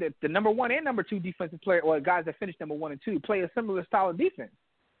I mean, the number 1 and number 2 defensive player, or guys that finish number 1 and 2, play a similar style of defense.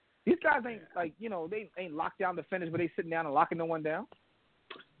 These guys ain't they ain't locked down the finish, but they sitting down and locking no one down.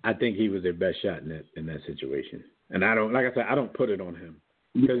 I think he was their best shot in that situation, and I don't put it on him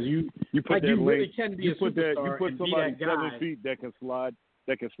because you put really can be a superstar. You put somebody 7 feet that can slide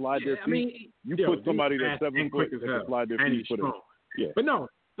their feet. I mean, you put somebody that's 7 foot that can slide their feet. But no.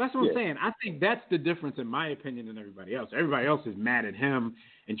 That's what I'm saying. I think that's the difference, in my opinion, than everybody else. Everybody else is mad at him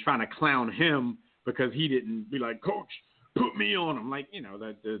and trying to clown him because he didn't be like, Coach, put me on him. Like,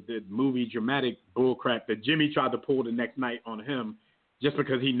 the movie dramatic bullcrap that Jimmy tried to pull the next night on him just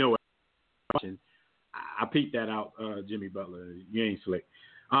because he knows. I peeped that out, Jimmy Butler. You ain't slick.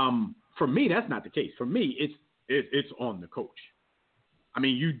 For me, that's not the case. For me, it's on the coach. I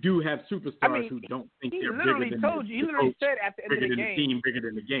mean, you do have superstars who don't think they're bigger than the coach. He literally said at the end of the game, bigger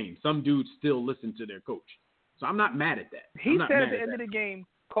than the game. Some dudes still listen to their coach. So I'm not mad at that. He said at the end of the game,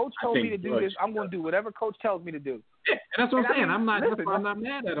 Coach told me to do this. I'm going to do whatever Coach tells me to do. Yeah, and that's what I'm saying. I'm not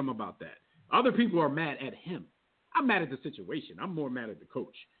mad at him about that. Other people are mad at him. I'm mad at the situation. I'm more mad at the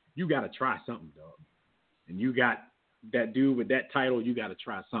coach. You got to try something, dog. And you got that dude with that title, you got to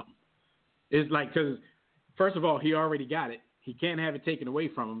try something. It's like, because, first of all, he already got it. He can't have it taken away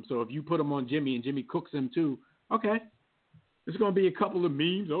from him. So if you put him on Jimmy and Jimmy cooks him too, okay. There's going to be a couple of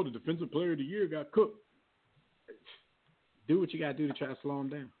memes. Oh, the Defensive Player of the Year got cooked. Do what you got to do to try to slow him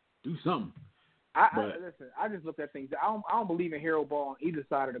down. Do something. Listen, I just looked at things. I don't believe in hero ball on either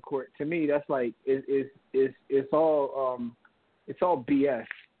side of the court. To me, that's like it's all BS.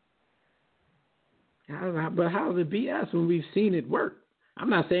 But how's it BS when we've seen it work? I'm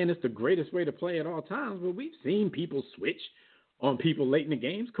not saying it's the greatest way to play at all times, but we've seen people switch on people late in the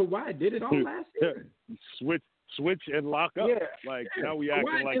games. Kawhi did it all last season. Switch and lock up. Yeah. Now we acting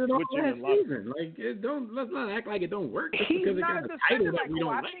Kawhi like did it all switching last and lock up. season. Let's not act like it don't work just He's because it not got a a title defender that like we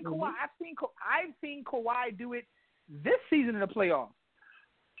Kawhi. don't I've seen Kawhi do it this season in the playoffs.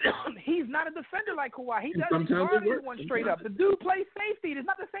 He's not a defender like Kawhi. He doesn't guard anyone straight up. The dude plays safety. He's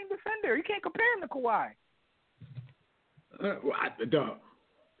not the same defender. You can't compare him to Kawhi.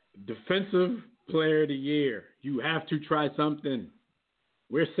 Defensive Player of the Year. You have to try something.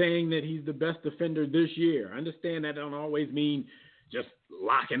 We're saying that he's the best defender this year. I understand that don't always mean just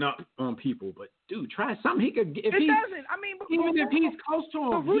locking up on people, but dude, try something. He could. If he's close to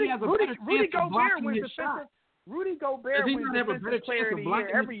him, he has a better chance of blocking his shot. Rudy Gobert wins Defensive Player of the Year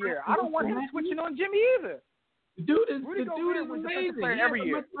every year. I don't want him switching on Jimmy either. The dude is amazing. He has a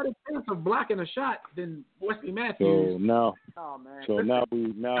much better chance of blocking a shot than Wesley Matthews. Now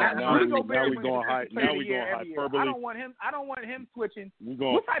we going hyperbole. I don't want him switching.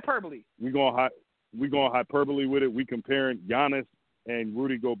 What's hyperbole? We going hyperbole with it. We comparing Giannis and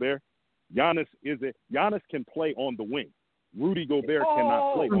Rudy Gobert. Giannis can play on the wing. Rudy Gobert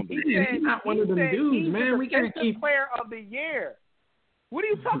cannot play on the wing. He's not one of them dudes, man. We can't keep Player of the Year. What are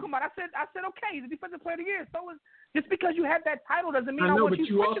you talking about? I said, okay, he's a Defensive Player of the Year. So just because you have that title doesn't mean I want you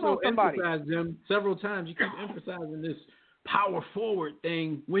switching on somebody. I know, but you also emphasized them several times. You keep emphasizing this power forward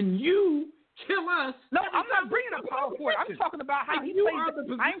thing when you kill us. No, I'm not bringing up power forward. I'm talking about how he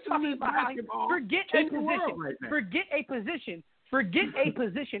plays. I'm talking about how he forget a position. Forget a position. Forget a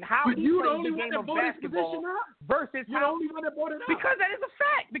position. How but he you plays the the game of only one that basketball versus You're how. the only one that brought it up. Because that is a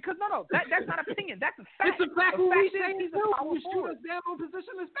fact. Because that's not opinion. That's a fact. It's a fact. The What we fact say is he's is a power you shoot forward. us down on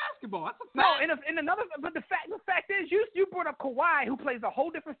positionless basketball. That's a fact. No, in another, but the fact is you brought up Kawhi, who plays a whole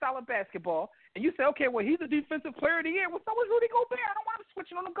different style of basketball, and you say, okay, well, he's a defensive player of the year. Well, so is Rudy Gobert. I don't want him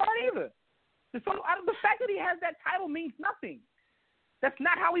switching on the guard either. So the fact that he has that title means nothing. That's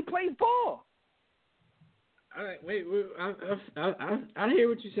not how he plays ball. All right, wait. I hear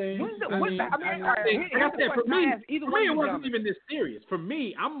what you're saying. For me, it wasn't even this serious. For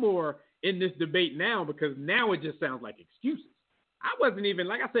me, I'm more in this debate now because now it just sounds like excuses. I wasn't even,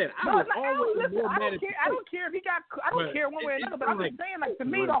 like I said, I don't care if he got. I don't care one way or another. But I'm just saying, like, to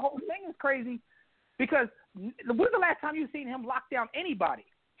me, the whole thing is crazy because when's the last time you've seen him lock down anybody?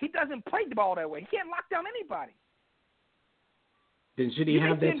 He doesn't play the ball that way. He can't lock down anybody. Then should he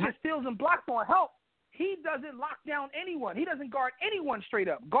have that? He steals and blocks on help. He doesn't lock down anyone. He doesn't guard anyone straight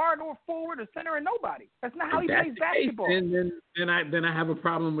up, guard or forward or center or nobody. That's not how he plays basketball. Then I have a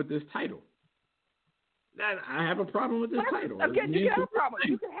problem with this title. I have a problem with this title. Again, you can have a problem.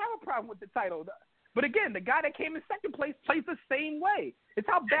 You can have a problem with the title. But again, the guy that came in second place plays the same way. It's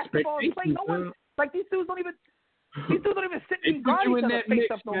how basketball is played. No one like these dudes don't even sit and guard each other face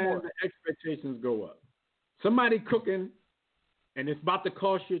up no more. The expectations go up. Somebody cooking, and it's about to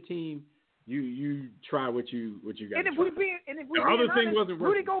cost your team. You try what you got. And if we be honest,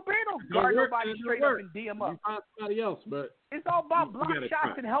 Rudy Gobert don't guard nobody straight up and D him up. You find somebody else, but it's all about block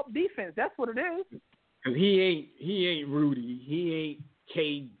shots and help defense. That's what it is. Cause he ain't Rudy. He ain't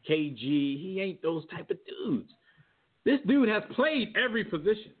KG. He ain't those type of dudes. This dude has played every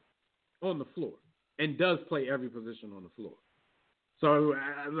position on the floor and does play every position on the floor. So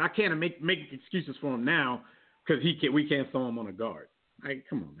I can't make excuses for him now because we can't throw him on a guard. Like,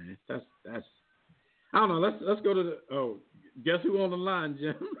 come on, man. That's. I don't know. Let's go to the. Guess who on the line,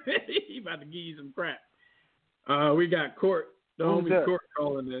 Jim? He about to give you some crap. We got Court. The homie Court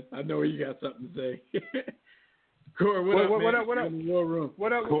calling this. I know you got something to say. Court, what up, man? In the war room.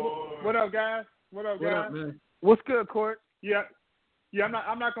 What up, guys? What up, man? What's good, Court? Yeah.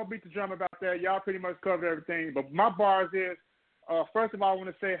 I'm not gonna beat the drum about that. Y'all pretty much covered everything. But my bars is, first of all, I want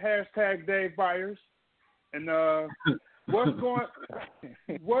to say hashtag Dave Byers, and what's going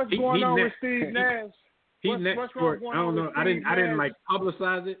on with Steve Nash? He's next Court. I don't know. I didn't like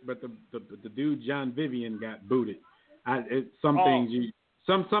publicize it, but the dude John Vivian got booted. Sometimes you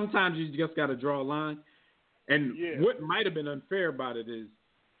just got to draw a line. And what might have been unfair about it is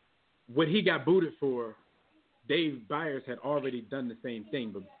what he got booted for. Dave Byers had already done the same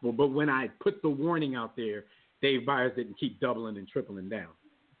thing, but when I put the warning out there, Dave Byers didn't keep doubling and tripling down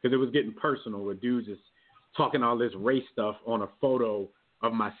because it was getting personal with dudes just talking all this race stuff on a photo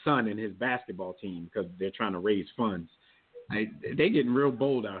of my son and his basketball team because they're trying to raise funds. They getting real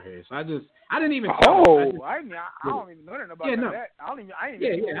bold out here. So I didn't even. I don't even know nothing about that.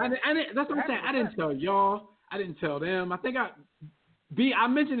 That's what I'm saying. I didn't tell y'all. I didn't tell them. I think I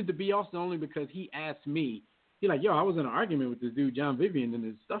mentioned it to B. Austin only because he asked me. He's like, yo, I was in an argument with this dude, John Vivian, and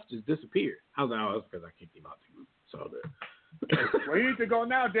his stuff just disappeared. I was like, oh, that's because I kicked him out the group. So well, he needs to go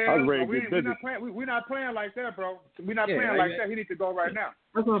now, Dave. We're not playing like that, bro. We're not playing like that. He needs to go right now.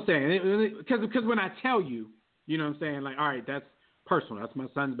 That's what I'm saying. Because when I tell you, you know what I'm saying, like, all right, that's personal. That's my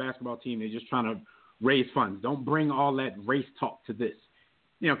son's basketball team. They're just trying to raise funds. Don't bring all that race talk to this.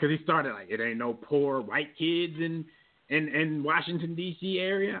 You know, because he started like, it ain't no poor white kids in Washington, D.C.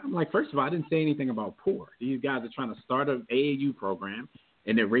 area. I'm like, first of all, I didn't say anything about poor. These guys are trying to start an AAU program,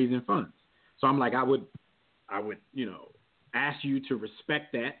 and they're raising funds. So I'm like, I would, ask you to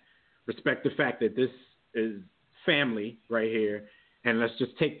respect that, respect the fact that this is family right here, and let's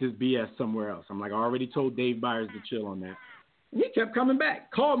just take this BS somewhere else. I'm like, I already told Dave Byers to chill on that. And he kept coming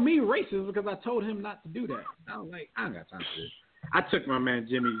back, called me racist because I told him not to do that. I was like, I don't got time for this. I took my man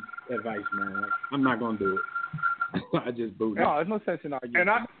Jimmy's advice, man. I'm not going to do it. I just booed him. No, there's no sense in arguing.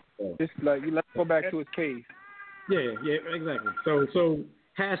 Just let's go back to his case. Yeah, exactly. So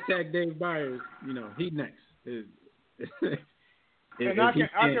hashtag Dave Byers, he next. I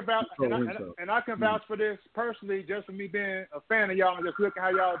can vouch for this personally, just for me being a fan of y'all and just looking how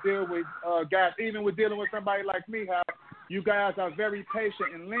y'all deal with guys. Even with dealing with somebody like me, how you guys are very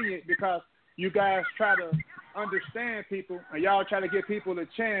patient and lenient because you guys try to understand people and y'all try to give people a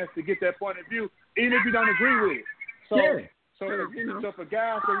chance to get their point of view, even if you don't agree with it. So for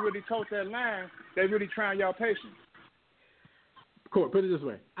guys that really tote that line, they really trying y'all patience. Court, put it this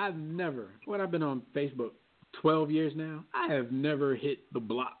way. I've been on Facebook 12 years now, I have never hit the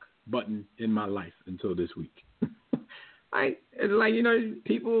block button in my life until this week.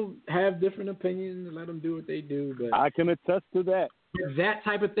 people have different opinions. Let them do what they do. But I can attest to that. That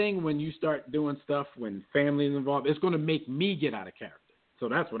type of thing, when you start doing stuff when family is involved, it's going to make me get out of character. So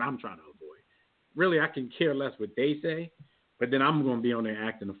that's what I'm trying to avoid. Really, I can care less what they say, but then I'm going to be on there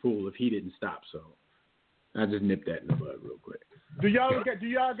acting a fool if he didn't stop. So I just nipped that in the bud real quick. Do y'all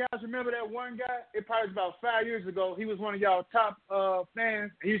guys remember that one guy? It probably was about 5 years ago. He was one of y'all top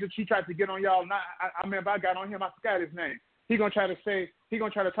fans. He tried to get on y'all. I remember I got on him. I forgot his name. He gonna try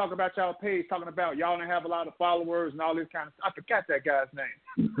to talk about y'all page, talking about y'all don't have a lot of followers and all this kind of stuff. I forgot that guy's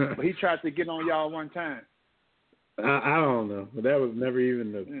name, but he tried to get on y'all one time. I don't know, but that was never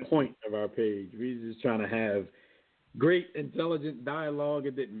even the point of our page. We were just trying to have great, intelligent dialogue.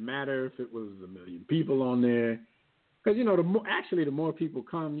 It didn't matter if it was 1 million people on there, because the more people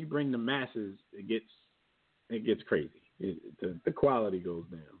come, you bring the masses, it gets crazy. The quality goes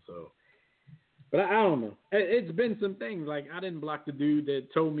down. So. But I don't know. It's been some things. Like, I didn't block the dude that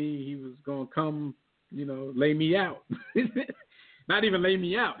told me he was going to come, lay me out. Not even lay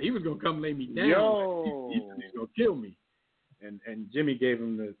me out. He was going to come lay me down. Yo. He said he's going to kill me. And Jimmy gave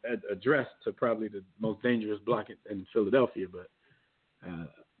him the address to probably the most dangerous block in Philadelphia, but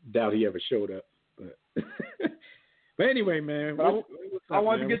doubt he ever showed up. But anyway, man. I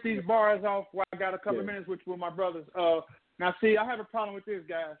wanted to get these bars off while I got a couple minutes with my brothers. Now, see, I have a problem with this,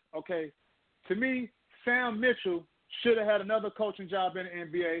 guys. Okay. To me, Sam Mitchell should have had another coaching job in the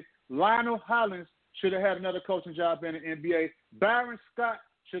NBA. Lionel Hollins should have had another coaching job in the NBA. Byron Scott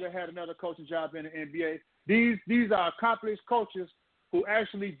should have had another coaching job in the NBA. These are accomplished coaches who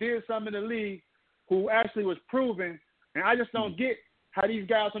actually did something in the league, who actually was proven, and I just don't get how these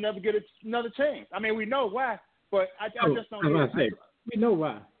guys will never get another chance. I mean, we know why, but I just don't get it. We know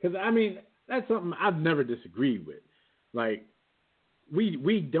why. Because, that's something I've never disagreed with. Like,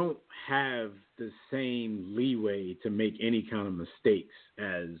 we don't have the same leeway to make any kind of mistakes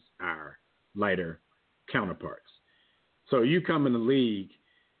as our lighter counterparts. So you come in the league,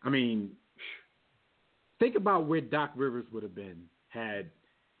 think about where Doc Rivers would have been had,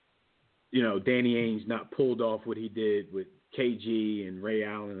 Danny Ainge not pulled off what he did with KG and Ray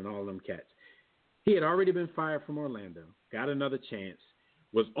Allen and all them cats. He had already been fired from Orlando, got another chance,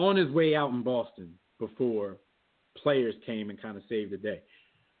 was on his way out in Boston before players came and kind of saved the day.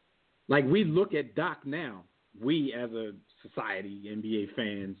 Like, we look at Doc now, we as a society, NBA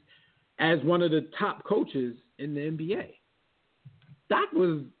fans, as one of the top coaches in the NBA. Doc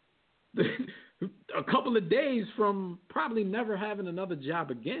was a couple of days from probably never having another job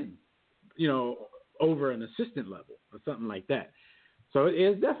again, over an assistant level or something like that. So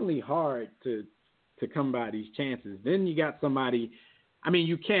it's definitely hard to come by these chances. Then you got somebody,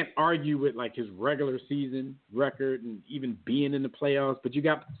 you can't argue with like his regular season record and even being in the playoffs, but you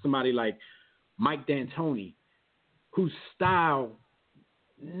got somebody like Mike D'Antoni, whose style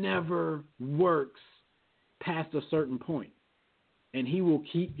never works past a certain point. And he will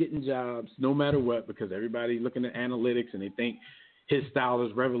keep getting jobs no matter what, because everybody's looking at analytics and they think his style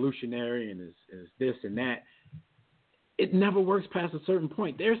is revolutionary and is this and that. It never works past a certain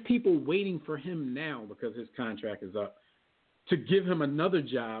point. There's people waiting for him now because his contract is up to give him another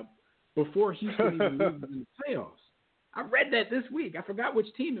job before he can even move in the playoffs. I read that this week. I forgot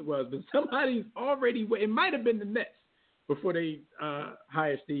which team it was, but somebody's already – it might have been the Nets before they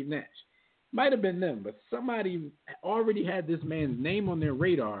hired Steve Nash. Might have been them, but somebody already had this man's name on their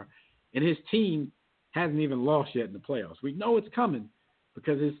radar, and his team hasn't even lost yet in the playoffs. We know it's coming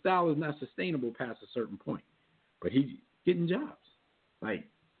because his style is not sustainable past a certain point. But he's getting jobs. Like,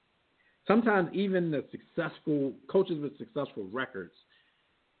 sometimes even the successful coaches with successful records,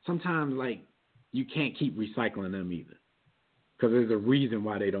 sometimes, like, you can't keep recycling them either because there's a reason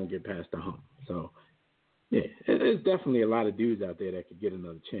why they don't get past the hump. So, yeah, there's definitely a lot of dudes out there that could get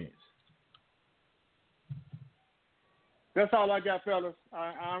another chance. That's all I got, fellas.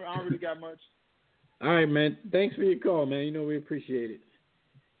 I don't really got much. All right, man. Thanks for your call, man. We appreciate it.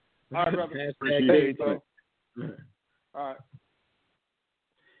 All right, brother. Appreciate it. All right.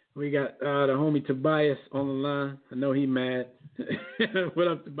 We got the homie Tobias on the line. I know he mad. What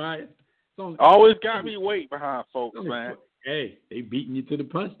up, Tobias? Always got me waiting behind folks, man. Hey, they beating you to the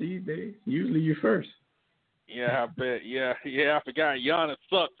punch these days. Usually you're first. Yeah, I bet. Yeah, I forgot Giannis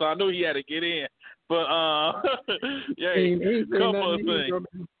sucked, so I knew he had to get in. But, yeah, a couple of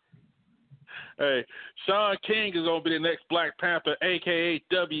things. Hey, Sean King is going to be the next Black Panther, a.k.a.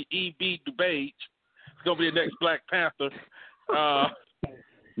 W.E.B. Du Bois. He's going to be the next Black Panther. And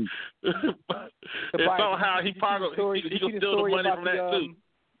somehow he probably he can steal the money from that, too.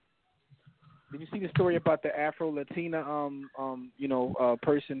 Did you see the story about the Afro-Latina,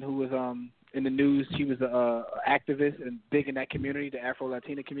 person who was in the news. She was a activist and big in that community, the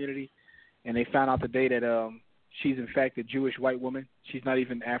Afro-Latina community. And they found out today that she's, in fact, a Jewish white woman. She's not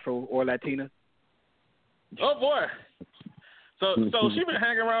even Afro or Latina. Oh, boy. So she been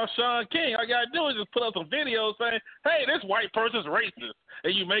hanging around Sean King. All you got to do is just put up some videos saying, hey, this white person's racist,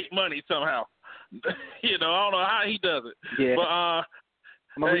 and you make money somehow. I don't know how he does it. Yeah. But,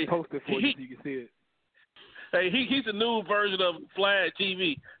 I'm going to repost it for you so you can see it. Hey, he's a new version of Flag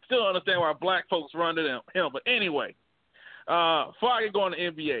TV. Still understand why black folks run to him. But anyway, before I get going to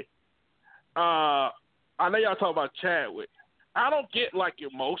NBA, I know y'all talk about Chadwick. I don't get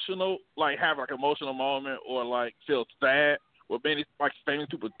emotional, have emotional moment or feel sad with many famous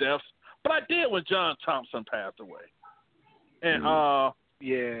people's deaths. But I did when John Thompson passed away. And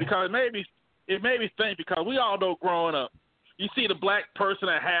yeah, because it made me think, because we all know growing up, you see the black person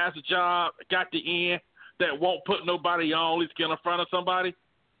that has a job, got the end, that won't put nobody on, at least get in front of somebody.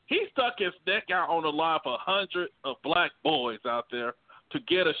 He stuck his neck out on the line for hundreds of black boys out there to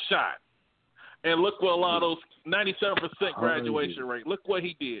get a shot. And look what a lot of those 97% graduation rate. Look what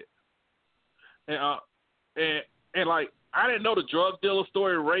he did. And I didn't know the drug dealer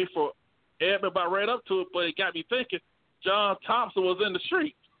story Ray for Edmund, but I read up to it, but it got me thinking. John Thompson was in the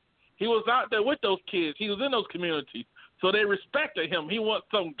streets. He was out there with those kids. He was in those communities. So they respected him. He wasn't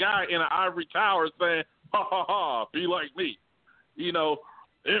some guy in an ivory tower saying, ha, ha, ha, be like me.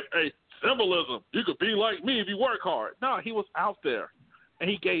 Symbolism. You could be like me if you work hard. No, he was out there. And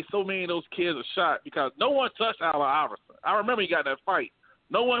he gave so many of those kids a shot because no one touched Allen Iverson. I remember he got in that fight.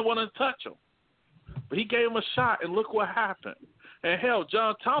 No one wanted to touch him. But he gave him a shot, and look what happened. And, hell,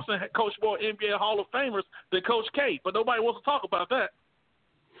 John Thompson had coached more NBA Hall of Famers than Coach K, but nobody wants to talk about that.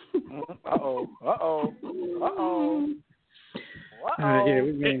 Uh-oh. Yeah,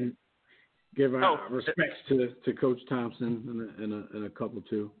 we can give our respects to Coach Thompson and a couple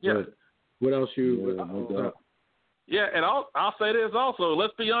too. Yeah. But what else Yeah, and I'll say this also.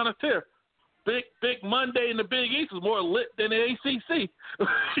 Let's be honest here. Big Monday in the Big East is more lit than the ACC.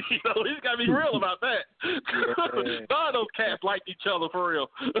 He's got to be real about that. None of those cats liked each other for real.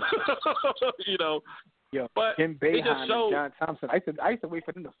 Yeah, but Jim Boeheim and John Thompson. I used to wait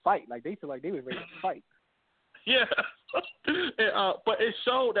for them to fight. They feel like they were ready to fight. Yeah, but it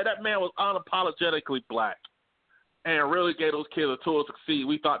showed that man was unapologetically black and really gave those kids a tool to succeed.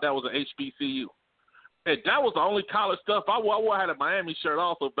 We thought that was an HBCU. And that was the only college stuff I wore. I had a Miami shirt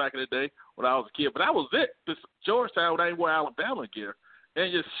also back in the day when I was a kid. But that was it. This Georgetown, they wore Alabama gear. And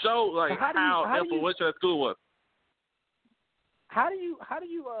it just showed how influential that school was. How do you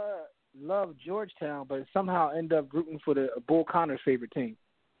love Georgetown but somehow end up rooting for the Bull Connor's favorite team?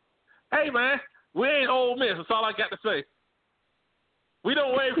 Hey, man, we ain't Ole Miss. That's all I got to say. We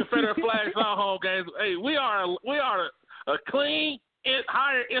don't wave Confederate flags in our home games. Hey, we are a clean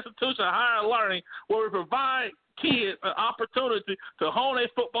higher institution, higher learning, where we provide kids an opportunity to hone their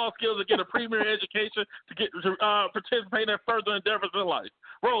football skills and get a premier education to get participate in further endeavors in life.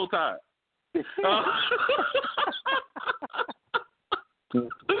 Roll Tide.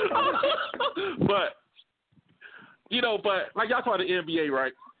 But like y'all talk about the NBA,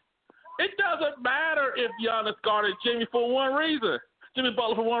 right? It doesn't matter if Giannis guarded Jimmy Butler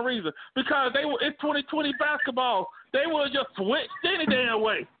for one reason, because it's 2020 basketball. They would have just switched any damn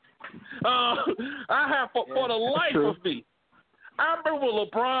way. I have for the life of me. I remember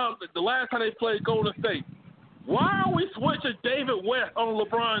LeBron, the last time they played Golden State. Why are we switching David West on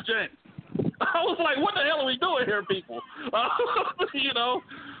LeBron James? I was like, what the hell are we doing here, people? I see stuff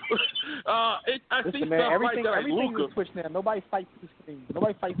like that. Everything is switched now. Nobody fights through screens.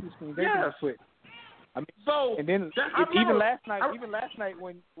 Everything switch. I mean, and then even last night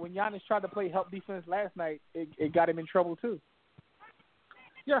when Giannis tried to play help defense last night, it got him in trouble too.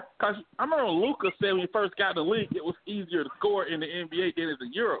 Yeah, because I remember Luka said when he first got in the league, it was easier to score in the NBA than it is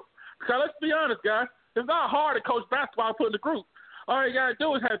in Europe. Because let's be honest, guys, it's not hard to coach basketball put in the group. All you got to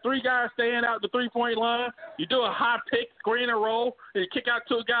do is have three guys stand out the three-point line. You do a high pick, screen and roll, and you kick out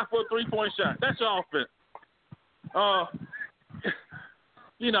two guys for a three-point shot. That's your offense.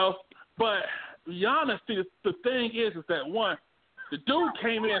 But Giannis, the thing is that, one, the dude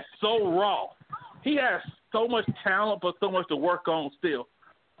came in so raw. He has so much talent but so much to work on still.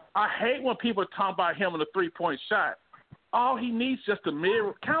 I hate when people talk about him in the three-point shot. All he needs is just a mid,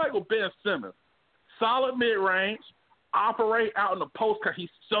 kind of like with Ben Simmons. Solid mid-range, operate out in the post because he's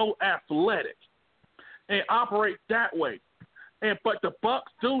so athletic, and operate that way. But the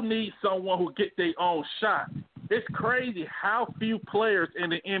Bucks do need someone who get their own shot. It's crazy how few players in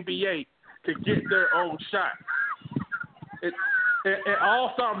the NBA can get their own shot. And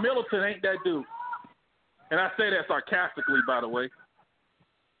All-Star Middleton ain't that dude. And I say that sarcastically, by the way.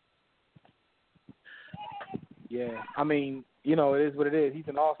 Yeah, I mean, you know, it is what it is. He's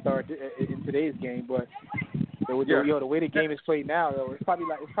an all-star in today's game, but the way the game is played now, though, it's probably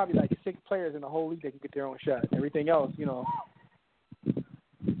like 6 players in the whole league that can get their own shot. Everything else, you know,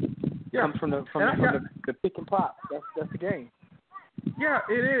 comes from the pick and pop. That's the game. Yeah,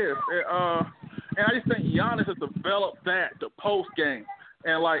 it is. And I just think Giannis has developed that the post game,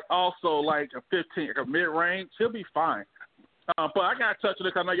 and like also like a 15, like a mid range, he'll be fine. But I gotta touch on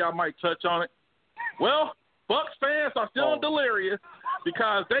it because I know y'all might touch on it. Well, Bucks fans are still delirious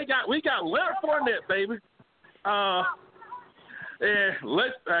because we got Leonard Fournette, baby. And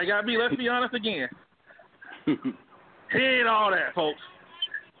let's be honest again. He ain't all that, folks.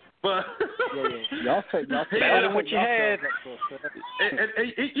 But y'all take better than what you had. And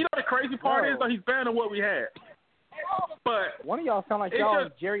you know the crazy part is though, he's better than what we had. But one of y'all sound like y'all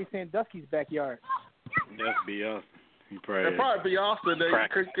in Jerry Sandusky's backyard. That's BS. It'd probably be Austin.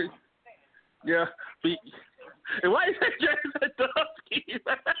 Yeah. And why you say Jerry Sandusky?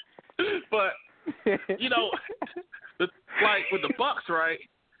 But you know, like with the Bucks, right?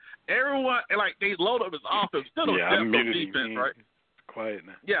 Everyone like they load up his offense. Still don't have no defense, right? Quiet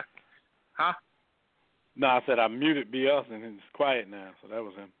now. Yeah. Huh? No, I said I muted BS and it's quiet now, so that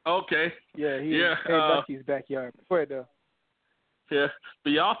was him. Okay. Yeah, in Sandusky's backyard. Go ahead, though. Yeah,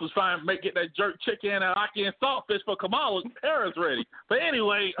 BS was trying to get that jerk chicken and ackee and saltfish for Kamala Harris ready. But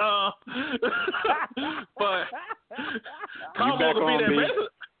anyway, but Kamala will be there.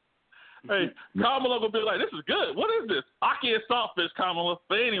 Hey, Kamala will be like, this is good. What is this? Ackee and saltfish, Kamala.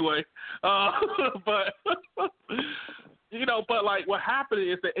 But anyway, but you know, but like what happened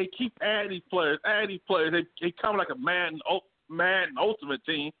is that they keep adding these players. They come like a Madden Ultimate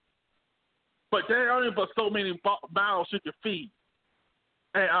Team. But there are only but so many mouths you can feed.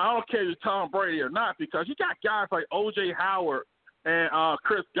 And I don't care if you're Tom Brady or not, because you got guys like O.J. Howard and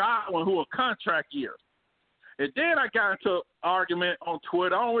Chris Godwin who are contract years. And then I got into an argument on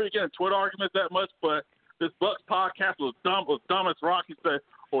Twitter. I don't really get into Twitter arguments that much, but this Bucks podcast was dumb as rock. He said,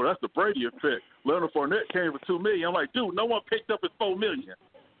 "Oh, that's the Brady effect. Leonard Fournette came for $2 million." I'm like, dude, no one picked up his $4 million.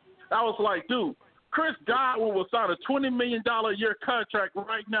 I was like, dude, Chris Godwin will sign a $20 million a year contract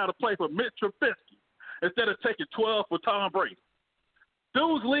right now to play for Mitch Trubisky instead of taking 12 for Tom Brady.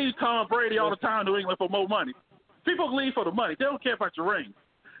 Dudes leave Tom Brady all the time to New England for more money. People leave for the money. They don't care about your ring.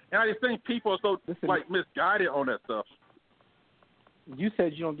 And I just think people are so misguided on that stuff. You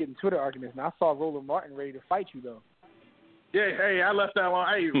said you don't get in Twitter arguments, and I saw Roland Martin ready to fight you, though. Yeah, hey, I left that alone.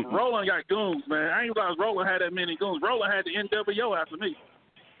 Hey, Roland got goons, man. I ain't realize Roland had that many goons. Roland had the NWO after me.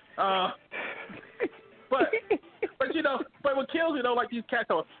 But you know, but what kills you, though, like these cats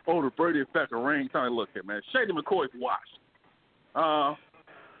are, the Brady effect of ring. Trying to look at, man. Shady McCoy's washed.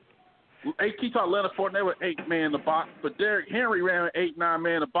 Keep talking Leonard Fournette with 8 men in the box, but Derrick Henry ran with 8-9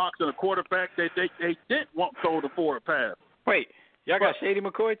 men in the box, and a quarterback they did want to throw the forward pass. Wait, y'all got Shady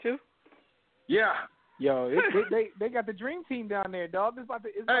McCoy too? Yeah. Yo, they got the dream team down there, dog. It's about to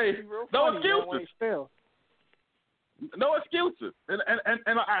be real no funny, excuses. No excuses, and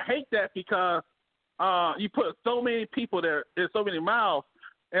I hate that because you put so many people there in so many mouths,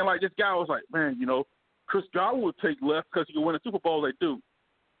 and like this guy was like, man, you know, Chris Godwin would take left because he could win a Super Bowl. They do.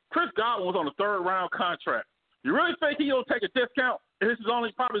 Chris Godwin was on a 3rd round contract. You really think he'll take a discount? This is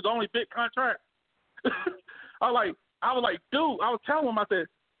probably his only big contract. I was like, dude, I was telling him, I said,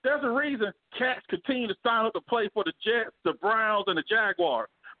 there's a reason cats continue to sign up to play for the Jets, the Browns, and the Jaguars,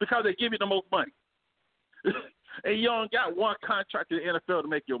 because they give you the most money. And you only got one contract in the NFL to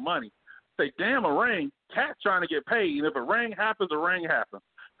make your money. Say, damn, a ring. Cats trying to get paid, and if a ring happens, a ring happens.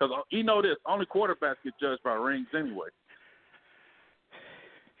 Because you know this, only quarterbacks get judged by rings anyway.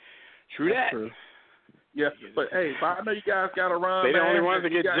 True that. True. Yeah, but hey, I know you guys got to run. They the only ones that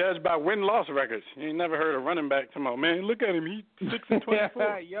get judged by win-loss records. You ain't never heard a running back come out, man, look at him, he's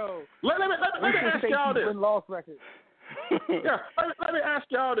 6-24. Yo. Let me ask y'all this. Win-loss records. Yeah, let me ask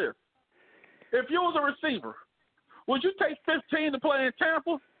y'all this. If you was a receiver, would you take 15 to play in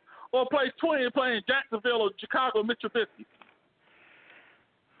Tampa or play 20 to play in Jacksonville or Chicago or Mitsubishi?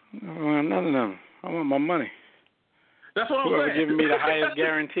 None of them. I want my money. That's what I'm saying. Whoever giving me the highest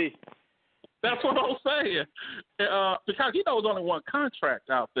guarantee. That's what I'm saying. Because you know there's only one contract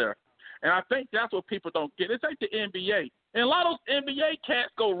out there. And I think that's what people don't get. It's like the NBA. And a lot of those NBA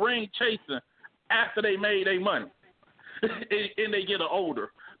cats go ring chasing after they made their money. and they get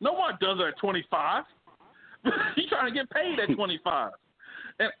older. No one does it at 25. He's trying to get paid at 25.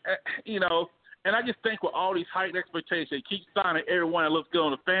 And you know, and I just think with all these heightened expectations, they keep signing everyone that looks good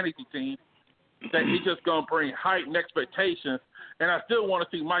on the fantasy team, that he's just going to bring heightened expectations. And I still want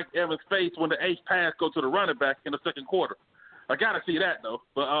to see Mike Evans' face when the ace pass go to the running back in the second quarter. I got to see that, though.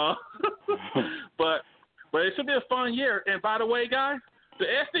 But But it should be a fun year. And by the way, guys, the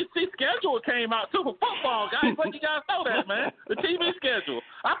SEC schedule came out too for football, guys. Let you guys know that, man. The TV schedule.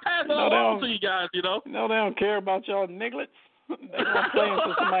 I pass it along to you guys, you know. No, they don't care about y'all nigglets. They don't play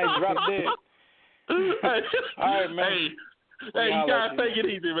until somebody drop dead. Hey, all right, man. Hey, you guys take it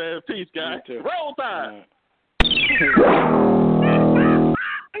easy, man. Peace, guys. Roll Tide.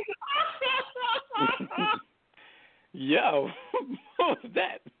 Yo, what was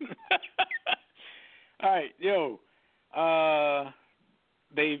that? All right, yo.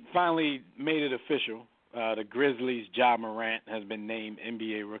 They finally made it official. The Grizzlies' Ja Morant has been named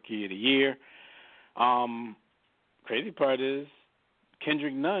NBA Rookie of the Year. Crazy part is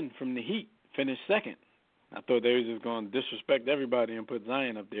Kendrick Nunn from the Heat finished second. I thought they were just going to disrespect everybody and put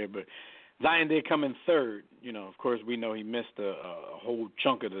Zion up there, but Zion did come in third. You know, of course, we know he missed a whole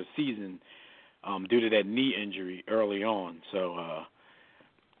chunk of the season due to that knee injury early on. So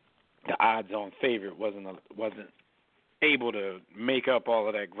the odds-on favorite wasn't able to make up all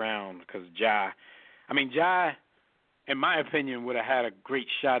of that ground because Ja, in my opinion, would have had a great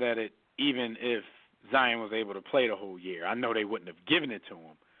shot at it even if Zion was able to play the whole year. I know they wouldn't have given it to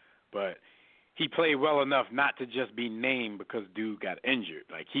him, but he played well enough not to just be named because dude got injured.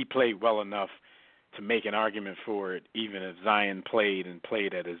 Like, he played well enough to make an argument for it even if Zion played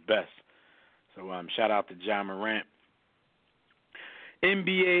at his best. So shout out to Ja Morant.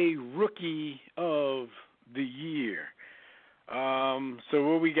 NBA Rookie of the Year. So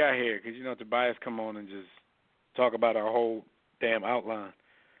what we got here? Because, Tobias come on and just talk about our whole damn outline.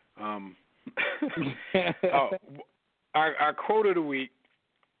 Our quote of the week,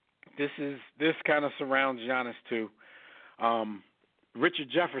 this kind of surrounds Giannis too. Richard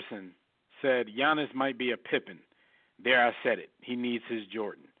Jefferson said Giannis might be a Pippen. There, I said it. He needs his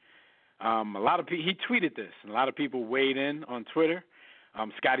Jordan. A lot of people, he tweeted this, and a lot of people weighed in on Twitter.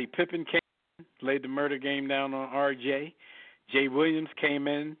 Scottie Pippen came in, laid the murder game down on RJ. Jay Williams came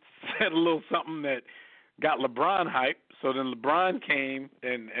in, said a little something that got LeBron hype. So then LeBron came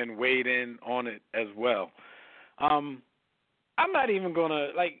and weighed in on it as well. I'm not even gonna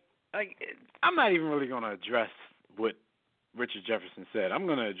I'm not even really gonna address what Richard Jefferson said. I'm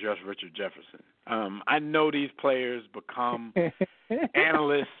gonna address Richard Jefferson. I know these players become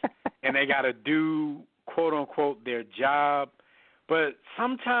analysts and they gotta do quote unquote their job. But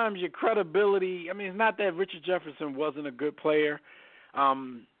sometimes your credibility, it's not that Richard Jefferson wasn't a good player.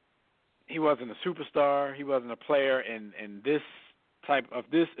 He wasn't a superstar. He wasn't a player in this type of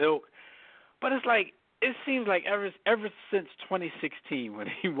this ilk. But it's like, it seems like ever since 2016 when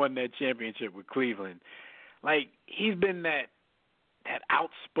he won that championship with Cleveland, like, he's been that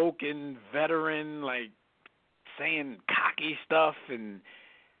outspoken veteran, like, saying cocky stuff, and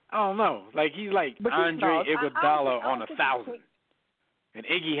I don't know. Like, he's like Andre Iguodala on 1,000. And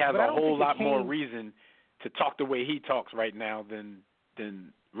Iggy has a whole lot more reason to talk the way he talks right now than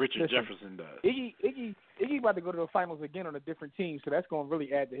Richard Jefferson does. Iggy about to go to the finals again on a different team, so that's going to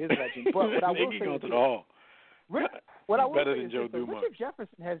really add to his legend. But what I will Iggy say goes to the Hall. What I will better say than is Joe this, Dumars.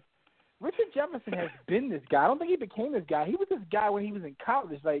 Richard Jefferson has been this guy. I don't think he became this guy. He was this guy when he was in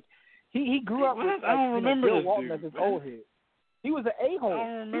college. Like, he grew up with Bill Walton as his old head. He was an a-hole. I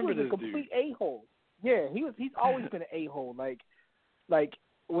don't remember he was a complete a-hole. Yeah, he's always been an a-hole. Like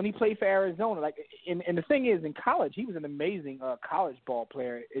when he played for Arizona, and the thing is, in college, he was an amazing college ball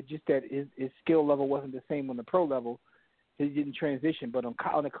player. It's just that his skill level wasn't the same on the pro level. He didn't transition, but on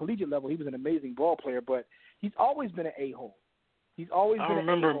the collegiate level, he was an amazing ball player. But he's always been an a-hole. He's always been. I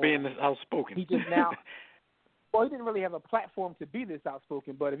remember him being this outspoken. He just now. Well, he didn't really have a platform to be this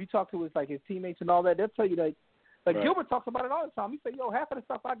outspoken. But if you talk to his teammates and all that, they'll tell you right. Gilbert talks about it all the time. He said, "Yo, half of the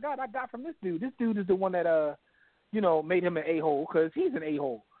stuff I got from this dude. This dude is the one that made him an a-hole because he's an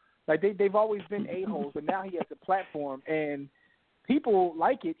a-hole. Like they've always been a-holes, but now he has a platform and people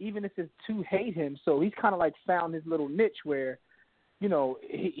like it, even if it's to hate him. So he's kind of like found his little niche where,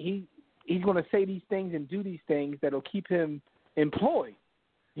 he's going to say these things and do these things that'll keep him employed.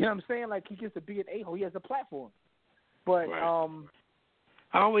 You know what I'm saying? Like, he gets to be an a-hole. He has a platform. But right.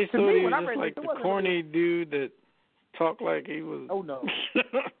 I always thought he was just like the corny dude that talked like he was. Oh no.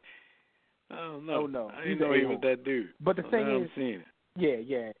 I don't know. Oh no. I didn't know he was that dude. But the thing is, I'm seeing it.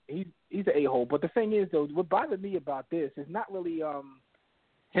 Yeah, he's an a-hole. But the thing is, though, what bothered me about this is not really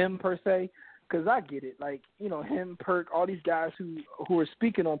him per se, because I get it. Like, him, Perk, all these guys who are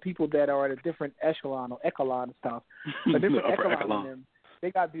speaking on people that are at a different echelon and stuff, a different echelon than them, they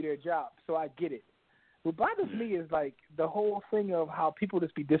got to do their job. So I get it. What bothers me is, like, the whole thing of how people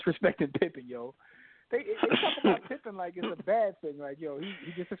just be disrespecting Pippen, yo. They talk about Pippen like it's a bad thing. Like, yo,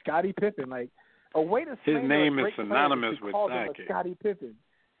 he's just a Scottie Pippen. Like, a way to his name is synonymous with sidekick. Scottie Pippen.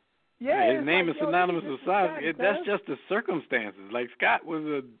 Yeah, his name like, is synonymous with size. That's just the circumstances. Like Scott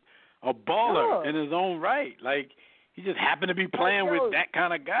was a baller in his own right. Like he just happened to be playing with that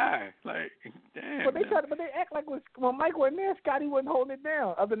kind of guy. Like, damn. But they act like when Mike went there, Scotty wasn't holding it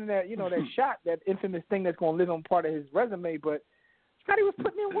down. Other than that, that shot, that infamous thing that's going to live on part of his resume. But Scotty was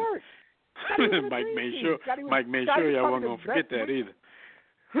putting in work. Mike made sure y'all wasn't gonna forget that either.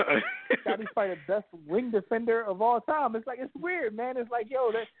 Scotty's probably the best wing defender of all time. It's weird, man. It's like,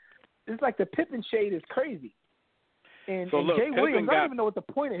 it's like the Pippen shade is crazy. And Jay Williams, I don't even know what the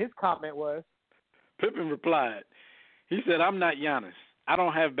point of his comment was. Pippen replied, he said, "I'm not Giannis. I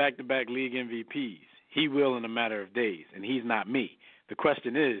don't have back-to-back league MVPs. He will in a matter of days, and he's not me. The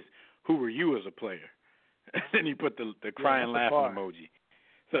question is, who were you as a player?" And then he put the crying laughing emoji.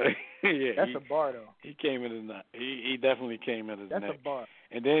 So yeah, that's a bar though. He came in his neck. He definitely came in his neck. That's a bar.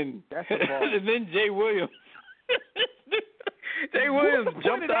 And then that's a bar. And then Jay Williams. Jay Williams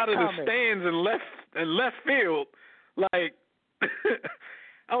jumped out of the stands and left field. Like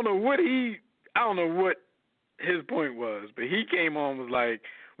I don't know what his point was, but he came on was like,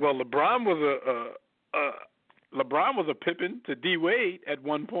 well, LeBron was a Pippen to D Wade at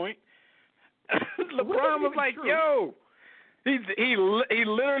one point. LeBron was like, yo. He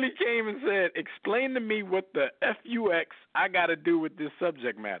literally came and said, "Explain to me what the FUX I got to do with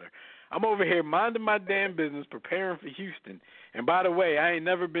this2subject matter. I'm over here minding my damn business, preparing for Houston. And by the way, I ain't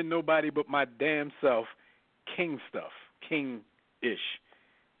never been nobody but my damn self. King stuff, king-ish,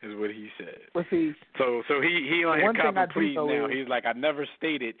 is what he said." Well, see, so he on his cop and please now. He's like, "I never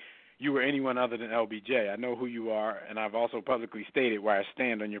stated you were anyone other than LBJ. I know who you are, and I've also publicly stated where I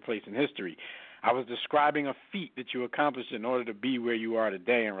stand on your place in history. I was describing a feat that you accomplished in order to be where you are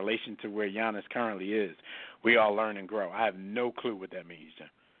today in relation to where Giannis currently is. We all learn and grow." I have no clue what that means, Jim.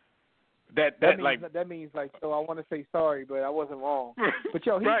 That means so I want to say sorry, but I wasn't wrong. But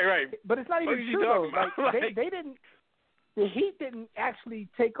right. But it's not even true though. Like they didn't. The Heat didn't actually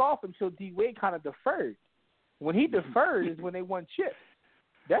take off until D Wade kind of deferred. When he deferred is when they won chips.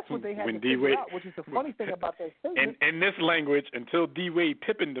 That's what they had to figure out, which is the funny thing about that statement. In this language, until D Wade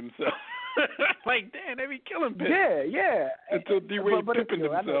Pippened himself. Like, damn, they be killing Pippen. Yeah. Until D Wade Pippened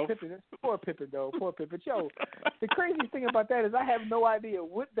himself. I know poor Pippen, though. Poor Pippen. Yo, the crazy thing about that is I have no idea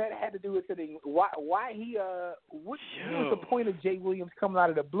what that had to do with anything. Why he what was the point of Jay Williams coming out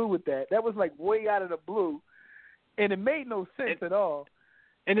of the blue with that? That was like way out of the blue, and it made no sense at all.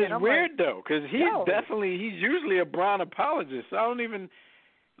 And it's weird though, because he's usually a Bron apologist. So I don't even.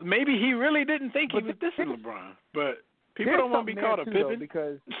 Maybe he really didn't think he was dissing LeBron, but people don't want to be called a Pippen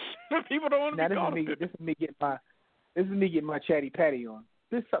because people don't want to be called a Pippen. This is me getting my chatty patty on.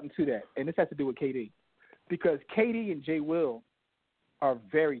 There's something to that, and this has to do with KD, because KD and Jay Will are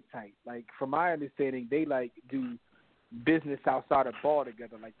very tight. Like from my understanding, they do business outside of ball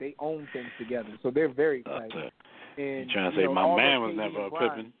together. Like they own things together, so they're very tight. And you're trying to say my man was never a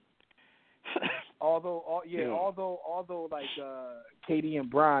Pippen. Although like KD and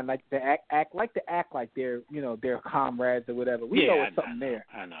Bron like to act like they're they're comrades or whatever. We know it's something there.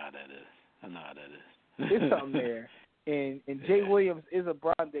 I know how that is. There's something there. And Jay Williams is a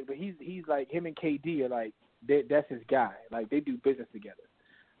Bron dick, but he's like him and KD are like that's his guy. Like they do business together.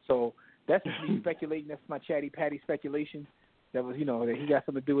 So that's just me speculating. That's my chatty patty speculation. That was that he got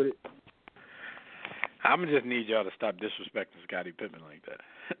something to do with it. I'm gonna just need y'all to stop disrespecting Scottie Pippen like that.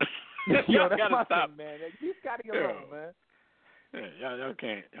 Y'all gotta stop, man. You Scotty alone, man. Yeah, y'all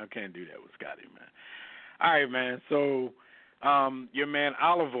can't do that with Scotty, man. All right, man. So, your man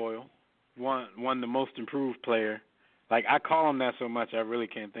Olive Oil won the most improved player. Like I call him that so much, I really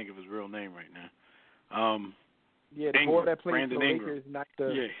can't think of his real name right now. The boy that plays for the Lakers, not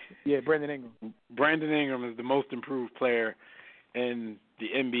the Brandon Ingram. Brandon Ingram is the most improved player in the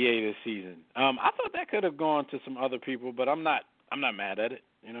NBA this season. I thought that could have gone to some other people, but I'm not mad at it.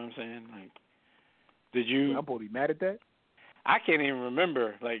 You know what I'm saying? Like, did you? I'm probably mad at that. I can't even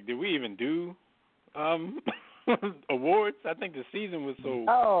remember. Like, did we even do awards? I think the season was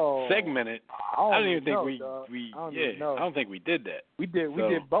so segmented. I don't even think I don't think we did that. We did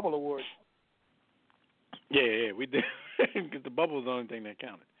bubble awards. Yeah, we did. Because the bubble was the only thing that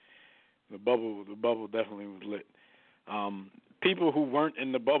counted. The bubble definitely was lit. People who weren't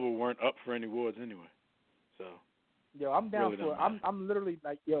in the bubble weren't up for any awards anyway. So. Yo, I'm down for it. I'm literally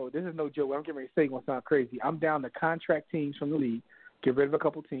like, this is no joke. I'm getting ready to say it's going to sound crazy. I'm down to contract teams from the league, get rid of a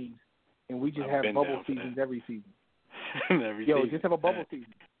couple teams, and we just have bubble seasons every season. Just have a bubble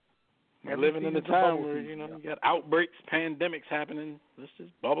season. We're living in a time where, you got outbreaks, pandemics happening. Let's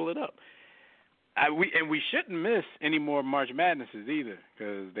just bubble it up. We shouldn't miss any more March Madnesses either,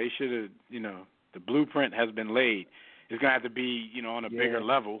 because they should have, the blueprint has been laid. It's going to have to be, on a bigger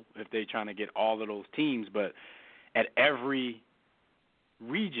level if they're trying to get all of those teams. But at every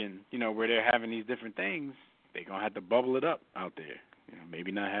region, where they're having these different things, they're going to have to bubble it up out there.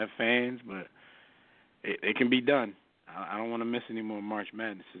 Maybe not have fans, but it can be done. I don't want to miss any more March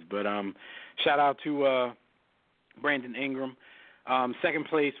Madnesses. But shout out to Brandon Ingram. Second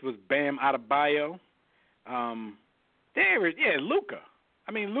place was Bam Adebayo. Luka.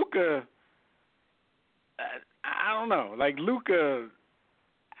 I mean, Luka, I don't know. Like, Luka,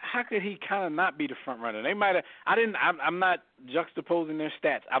 how could he kind of not be the front runner? They might have. I'm not juxtaposing their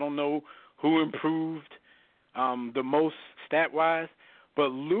stats. I don't know who improved the most stat-wise,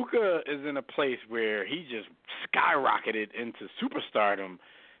 but Luka is in a place where he just skyrocketed into superstardom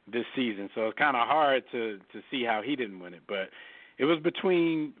this season. So it's kind of hard to see how he didn't win it. But it was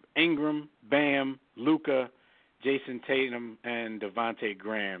between Ingram, Bam, Luka, Jason Tatum, and Devontae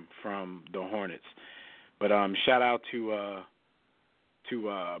Graham from the Hornets. But shout out to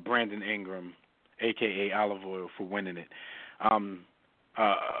Brandon Ingram, a.k.a. Olive Oil, for winning it.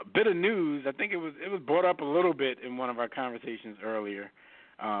 Bit of news, I think it was brought up a little bit in one of our conversations earlier.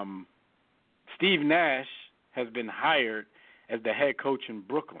 Steve Nash has been hired as the head coach in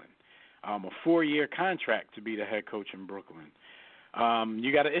Brooklyn, a 4-year contract to be the head coach in Brooklyn.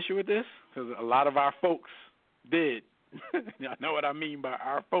 You got an issue with this? Because a lot of our folks did. Y'all know what I mean by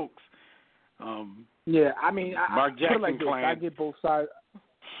our folks. Mark Jackson like claimed. I get both sides.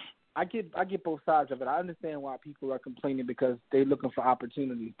 I get both sides of it. I understand why people are complaining because they're looking for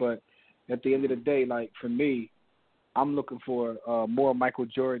opportunities. But at the end of the day, like for me, I'm looking for more Michael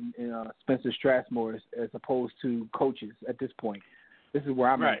Jordan and Spencer Strathmore as opposed to coaches at this point. This is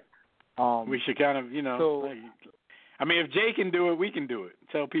where I'm at. We should kind of, if Jay can do it, we can do it.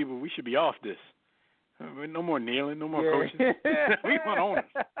 Tell people we should be off this. No more kneeling, no more coaches. We want owners.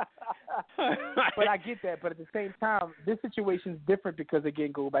 But I get that. But at the same time, this situation's different because,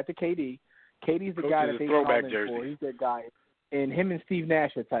 again, go back to KD. KD's the guy that they call him for. He's that guy. And him and Steve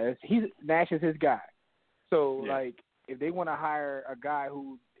Nash are tight. Nash is his guy. So, if they want to hire a guy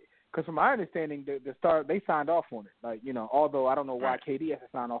who – because from my understanding, the star they signed off on it. Although I don't know why KD has to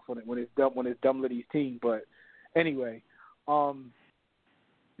sign off on it when it's Dunleavy's team. But anyway, but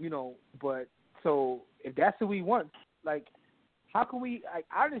 – so if that's who we want, how can we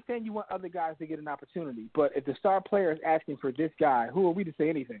I understand you want other guys to get an opportunity, but if the star player is asking for this guy, who are we to say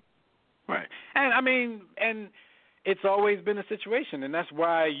anything? Right. And it's always been a situation, and that's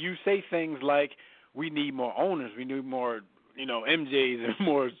why you say things like we need more owners, we need more, MJs and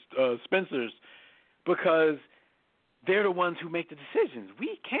more Spencers, because they're the ones who make the decisions.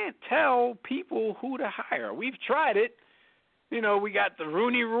 We can't tell people who to hire. We've tried it. We got the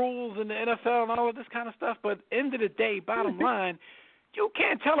Rooney rules in the NFL and all of this kind of stuff, but end of the day, bottom line, you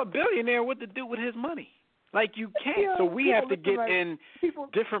can't tell a billionaire what to do with his money. You can't. So we have to get in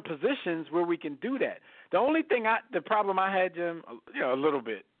different positions where we can do that. The only thing the problem I had, Jim, a little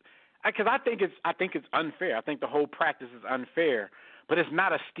bit, because I think it's unfair. I think the whole practice is unfair, but it's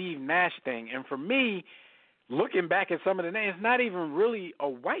not a Steve Nash thing. And for me, looking back at some of the names, it's not even really a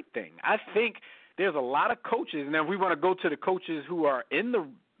white thing. I think there's a lot of coaches, and if we want to go to the coaches who are in the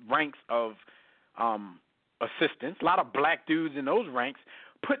ranks of assistants, a lot of black dudes in those ranks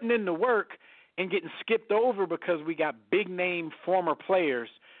putting in the work and getting skipped over because we got big-name former players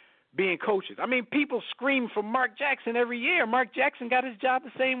being coaches. People scream for Mark Jackson every year. Mark Jackson got his job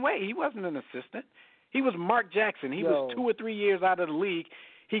the same way. He wasn't an assistant. He was Mark Jackson. He was 2 or 3 years out of the league.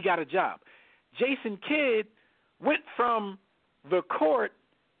 He got a job. Jason Kidd went from the court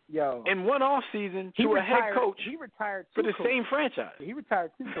in one off season to a head coach. He retired for the same franchise. He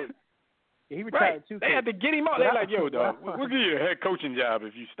retired 2 coaches. He retired 2 coaches. They had to get him out. They're like, yo, dog, we'll give you a head coaching job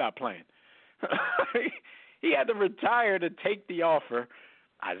if you stop playing. He had to retire to take the offer.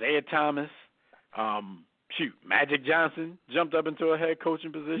 Isaiah Thomas, Magic Johnson jumped up into a head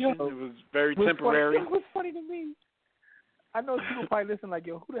coaching position. It was very temporary. What's funny to me, I know people probably listen like,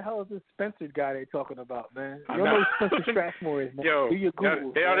 yo, who the hell is this Spencer guy they talking about, man? You don't know who Spencer Strathmore is, man. Yo, do your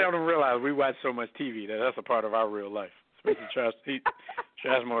Google, they don't realize we watch so much TV that's a part of our real life. Spencer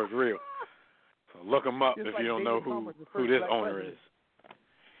Strathmore is real. So look him up if you don't know who this owner is.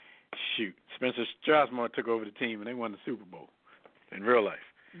 Shoot, Spencer Strathmore took over the team and they won the Super Bowl in real life.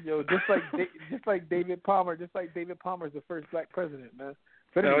 Yo, just like David Palmer, is the first black president, man.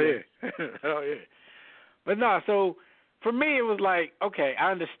 But Hell anyway. yeah. But no, so for me it was like, okay,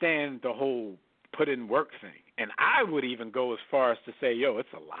 I understand the whole put in work thing. And I would even go as far as to say, yo, it's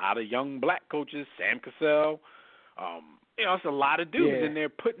a lot of young black coaches, Sam Cassell, it's a lot of dudes in there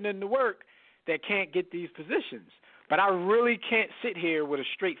putting in the work that can't get these positions. But I really can't sit here with a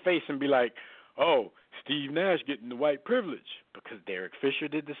straight face and be like, oh, Steve Nash getting the white privilege because Derek Fisher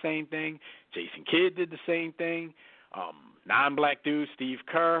did the same thing. Jason Kidd did the same thing. Non-black dude, Steve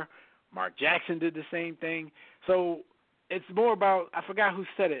Kerr, Mark Jackson did the same thing. So it's more about, I forgot who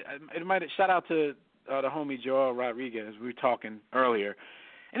said it. It might have, shout out to the homie Joel Rodriguez. We were talking earlier.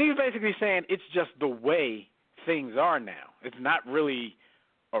 And he was basically saying it's just the way things are now. It's not really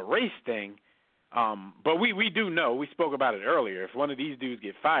a race thing. But we do know, we spoke about it earlier, if one of these dudes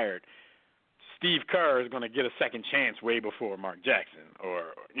get fired, Steve Kerr is going to get a second chance way before Mark Jackson or,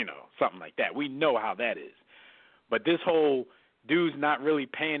 something like that. We know how that is. But this whole dudes not really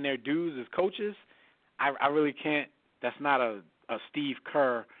paying their dues as coaches, I really can't. That's not a Steve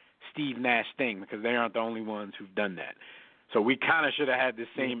Kerr, Steve Nash thing because they aren't the only ones who've done that. So we kind of should have had the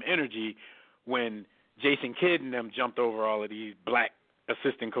same energy when Jason Kidd and them jumped over all of these black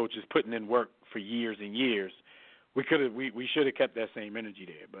assistant coaches putting in work for years and years. We should have kept that same energy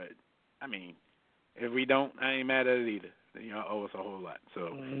there. But, I mean, if we don't, I ain't mad at it either. Y'all owe us a whole lot.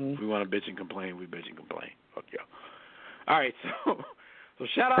 So if we want to bitch and complain, we bitch and complain. Fuck y'all. All right, so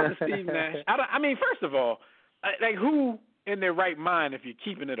shout out to Steve Nash. I mean, first of all, like who in their right mind, if you're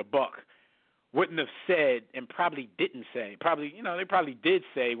keeping it a buck, wouldn't have said and probably didn't say, they probably did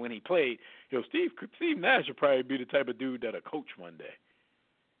say when he played, Steve Nash would probably be the type of dude that'll coach one day.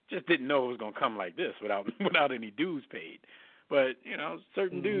 Just didn't know it was going to come like this without any dues paid. But,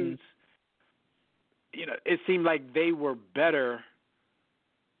 certain dudes, it seemed like they were better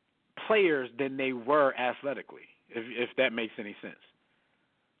players than they were athletically, if that makes any sense.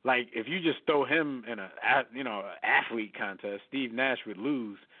 Like, if you just throw him in an athlete contest, Steve Nash would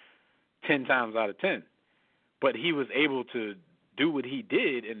lose 10 times out of 10. But he was able to do what he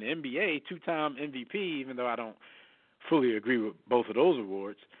did in the NBA, 2-time MVP, even though I don't fully agree with both of those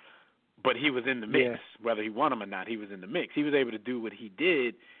awards. But he was in the mix. Yeah. Whether he won them or not, he was in the mix. He was able to do what he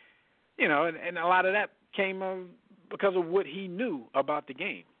did, and a lot of that came because of what he knew about the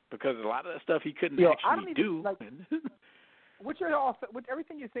game. Because a lot of that stuff he couldn't actually do. With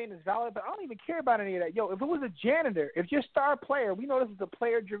everything you're saying is valid, but I don't even care about any of that. If it was a janitor, if your star player, we know this is a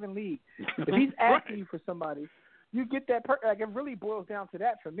player-driven league. If he's asking you for somebody, you get that. It really boils down to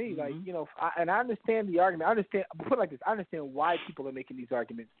that for me. Mm-hmm. I understand the argument. Put it like this: I understand why people are making these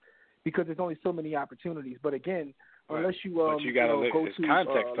arguments because there's only so many opportunities. But again, unless you but you gotta go it's to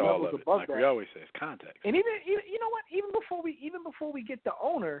context to all of it, like that. we always say, it's context. And even before we get the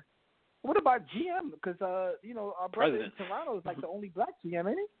owner. What about GM? Because our brother in Toronto is like the only black GM,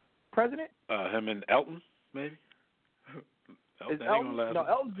 ain't he? President? Him and Elton, maybe. Elton's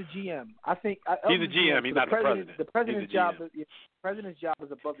the GM. I think he's the GM. He's not the president. The president's job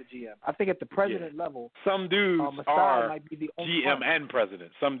is above the GM. I think at the president level, some dudes are might be the only GM one. and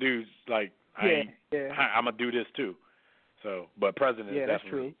president. Some dudes I'm gonna do this too. So, but president is definitely. That's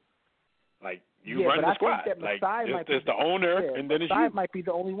true. Like you run the squad. It's the owner, and then it's you. Masai might be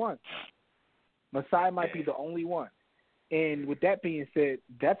the only one. Masai might be the only one. And with that being said,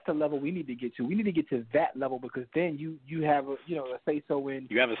 that's the level we need to get to. We need to get to that level because then you have a say-so when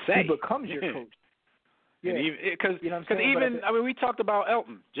you have a say. Who becomes your coach. Yeah. Because we talked about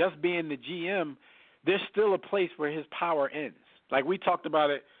Elton just being the GM. There's still a place where his power ends. Like we talked about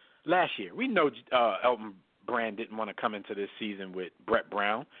it last year. We know Elton Brand didn't want to come into this season with Brett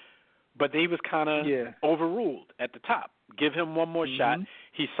Brown. But he was kind of overruled at the top. Give him one more shot.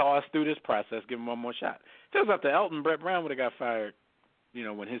 He saw us through this process. Give him one more shot. Turns out that Elton, Brett Brown would have got fired,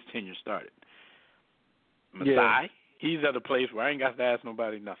 when his tenure started. Masai, he's at a place where I ain't got to ask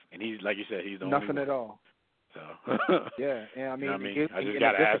nobody nothing. And he's, like you said, he's the only nothing one. at all. So, and I just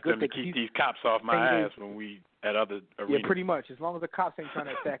got to ask them to keep these cops off my ass when we at other arenas. Yeah, pretty much. As long as the cops ain't trying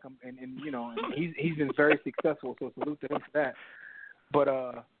to attack him, and he's been very successful. So salute to him for that. But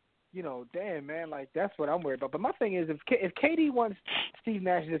damn man, like that's what I'm worried about. But my thing is, if KD wants Steve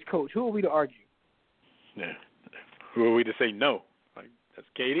Nash as coach, who are we to argue? Yeah, who are we to say no? Like that's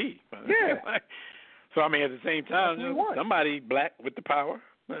KD. Yeah. So at the same time, somebody black with the power,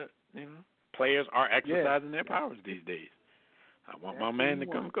 but players are exercising their powers these days. I want my man to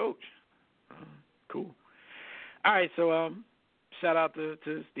come coach. Cool. All right, so shout out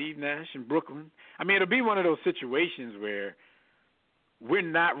to Steve Nash in Brooklyn. It'll be one of those situations where we're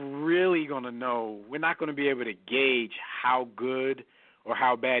not really going to know. We're not going to be able to gauge how good or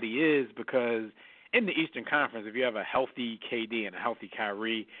how bad he is because in the Eastern Conference, if you have a healthy KD and a healthy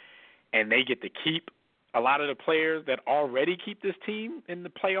Kyrie and they get to keep a lot of the players that already keep this team in the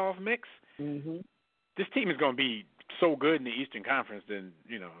playoff mix, this team is going to be so good in the Eastern Conference then,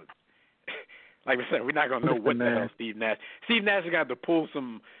 like I said, we're not going to know what the hell Steve Nash is going to pull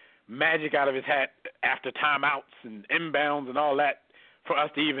some magic out of his hat after timeouts and inbounds and all that for us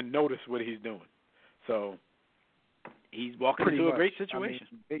to even notice what he's doing. So he's walking into a great situation.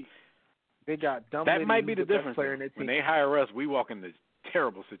 I mean, they got that might be the difference. When they hire us, we walk into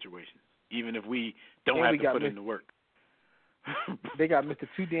terrible situations, even if we don't have to put in the work. They got Mr.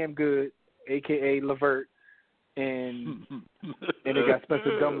 Too Damn Good, a.k.a. Levert, and they got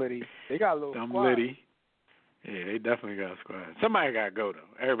Spencer Dunleavy. They got a little squad. Yeah, they definitely got a squad. Somebody got to go, though.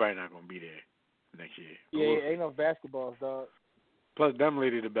 Everybody not going to be there next year. Yeah, ain't no basketballs, dog. Plus,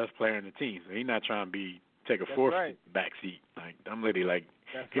 Dunleavy the best player in the team, so he's not trying to take a fourth back seat. Like, Dunleavy,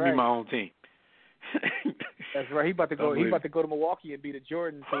 give me my own team. That's right. He about to go. He about to go to Milwaukee and be the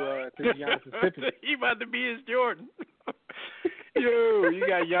Jordan to Giannis and Pippen. He about to be his Jordan. Yo, you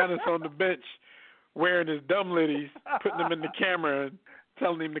got Giannis on the bench wearing his Dunleavys, putting them in the camera and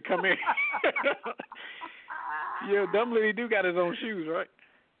telling him to come in. Yo, Dunleavy do got his own shoes, right?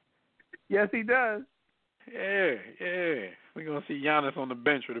 Yes, he does. Yeah. We're gonna see Giannis on the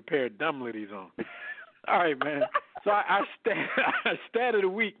bench with a pair of Dunleavys on. All right, man. So I stat of the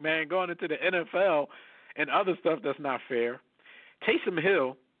week, man, going into the NFL and other stuff that's not fair. Taysom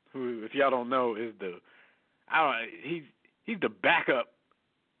Hill, who, if y'all don't know, is he's the backup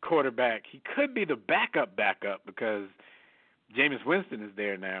quarterback. He could be the backup because Jameis Winston is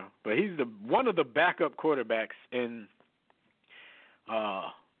there now, but he's one of the backup quarterbacks in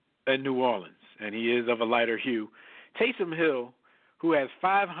New Orleans, and he is of a lighter hue. Taysom Hill, who has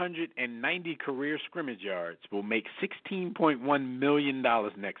 590 career scrimmage yards, will make $16.1 million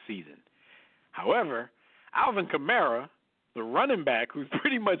next season. However, Alvin Kamara, the running back who's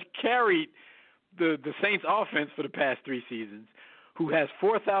pretty much carried the Saints offense for the past 3 seasons, who has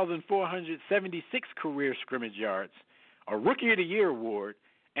 4,476 career scrimmage yards, a Rookie of the Year award,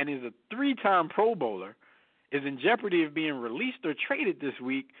 and is a 3-time Pro Bowler, is in jeopardy of being released or traded this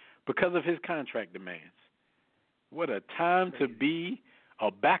week because of his contract demands. What a time to be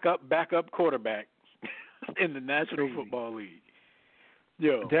a backup quarterback in the National Football League.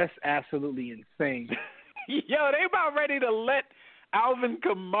 Yo, that's absolutely insane. Yo, they about ready to let Alvin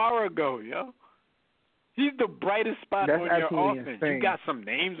Kamara go, yo. He's the brightest spot on your offense. Insane. You got some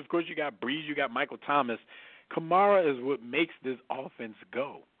names. Of course, you got Breeze, you got Michael Thomas. Kamara is what makes this offense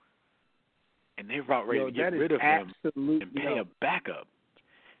go. And they're about ready to get rid of him and pay a backup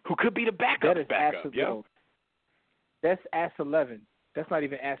who could be the backup. Yo. That's ass 11. That's not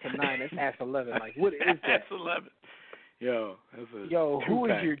even ass 9. That's ass 11. Like, what is that? Ass 11. Yo, that's a who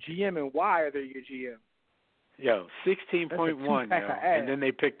is your GM and why are they your GM? Yo, 16.1. And then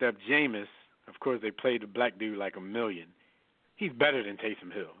they picked up Jameis. Of course, they played the black dude like $1 million. He's better than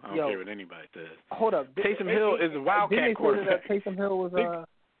Taysom Hill. I don't care what anybody says. Hold up. Taysom Hill is a wildcat quarterback. Taysom Hill was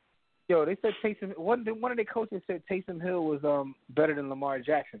they said Taysom. One of their coaches said Taysom Hill was better than Lamar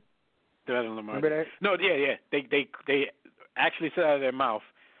Jackson. Better than Lamar. Remember that? No, yeah. They actually said out of their mouth,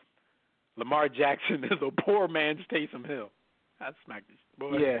 Lamar Jackson is a poor man's Taysom Hill. I smacked this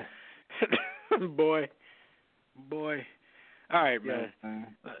boy. Yeah. boy. All right, man. Yeah.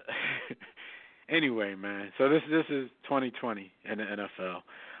 Anyway, man. So this is 2020 in the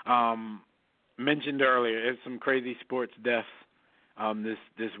NFL. Mentioned earlier, there's some crazy sports deaths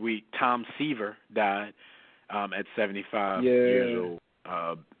this week. Tom Seaver died at 75 years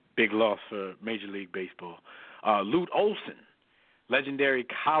old. Big loss for Major League Baseball. Lute Olson, legendary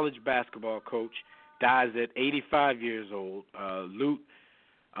college basketball coach, dies at 85 years old. Lute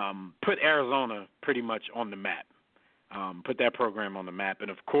put Arizona pretty much on the map, put that program on the map. And,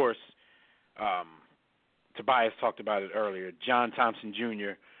 of course, Tobias talked about it earlier, John Thompson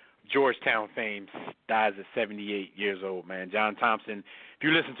Jr., Georgetown fame, dies at 78 years old, man. John Thompson, if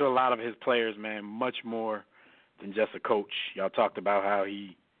you listen to a lot of his players, man, much more than just a coach. Y'all talked about how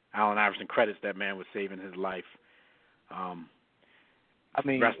Allen Iverson credits that man with saving his life. I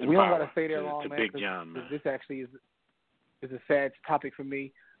mean, we don't got to stay there long, man. Big John, man. This actually is a sad topic for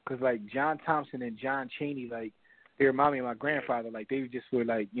me because, like, John Thompson and John Chaney, like, they remind me of my grandfather. Like, they just were,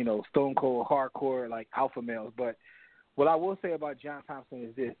 like, stone cold, hardcore, like, alpha males. But what I will say about John Thompson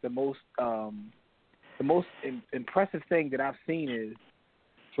is this: the most impressive thing that I've seen is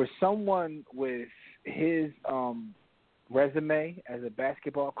for someone with his resume as a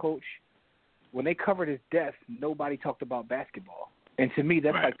basketball coach, when they covered his death, nobody talked about basketball. And to me,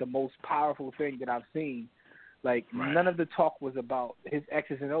 that's like the most powerful thing that I've seen. Like, none of the talk was about his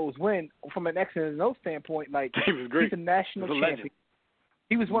X's and O's. When, from an X's and O's standpoint, like, he was great. He's a national champion.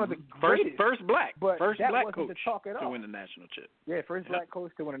 He was one of the greatest. First black coach the talk at all. to win the national chip. Yeah, first black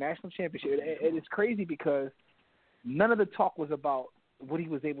coach to win a national championship. It is crazy because none of the talk was about what he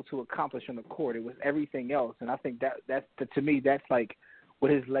was able to accomplish on the court. It was everything else. And I think that's to me, that's like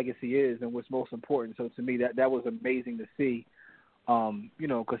what his legacy is and what's most important. So to me, that was amazing to see.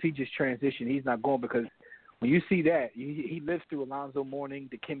 because he just transitioned. He's not going because when you see that, he lives through Alonzo Mourning,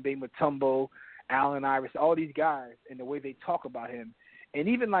 Dikembe Mutombo, Allen Iverson, all these guys, and the way they talk about him, and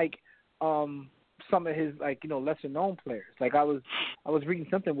even like some of his lesser known players. Like I was reading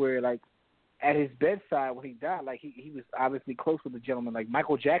something where like at his bedside when he died, like he was obviously close with the gentleman. Like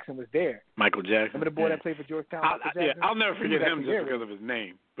Michael Jackson was there. Michael Jackson. Remember the boy that played for Georgetown? I'll never forget him just because of his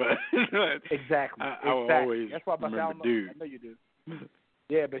name. But exactly. I will always That's why remember dude. I know you do.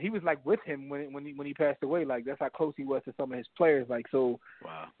 Yeah, but he was like with him when he passed away. Like that's how close he was to some of his players. Like so,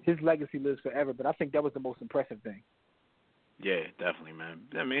 wow. His legacy lives forever. But I think that was the most impressive thing. Yeah, definitely, man.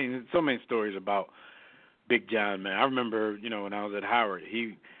 I mean, so many stories about Big John, man. I remember, when I was at Howard,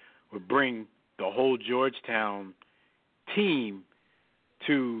 he would bring the whole Georgetown team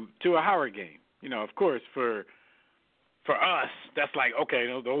to a Howard game. Of course, for us, that's like, okay,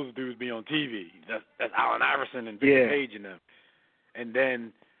 those dudes be on TV. That's Allen Iverson and Victor Page and them. And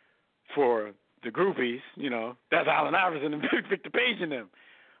then for the groupies, that's Allen Iverson and Victor Page and them.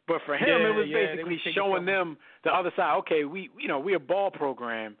 But for him, it was basically showing them the other side. Okay, we're a ball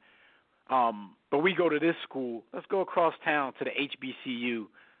program, but we go to this school. Let's go across town to the HBCU.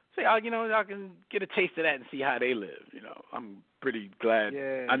 Say, I can get a taste of that and see how they live. I'm pretty glad.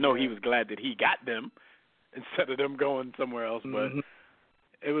 I know he was glad that he got them instead of them going somewhere else. But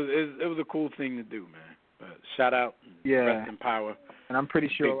it was a cool thing to do, man. But shout out, rest in power. And I'm pretty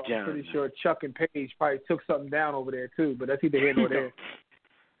sure Chuck and Paige probably took something down over there too. But that's either here nor there.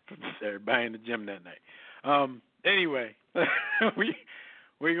 Everybody in the gym that night. Anyway,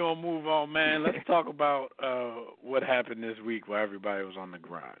 we're going to move on, man. Let's talk about what happened this week while everybody was on the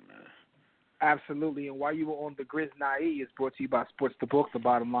grind, man. Absolutely. And while you were on the Grizz Na'e, it's brought to you by Sports the Book. The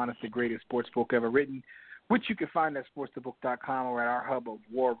bottom line is the greatest sports book ever written, which you can find at sportsthebook.com or at our hub of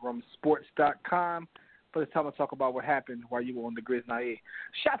warroomsports.com. But it's time to talk about what happened while you were on the Grizz Na'e.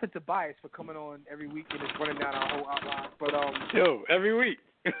 Shout out to Tobias for coming on every week and just running down our whole outline. But every week.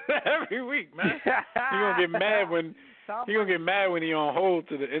 Every week, man. You're gonna get mad when he on hold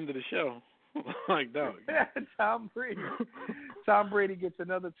to the end of the show. Like, dog. Tom Brady gets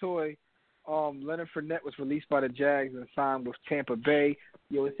another toy. Leonard Fournette was released by the Jags and signed with Tampa Bay.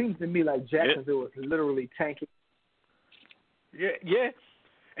 It seems to me like Jacksonville was literally tanking. Yeah.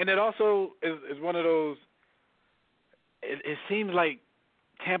 And it also is one of those. It seems like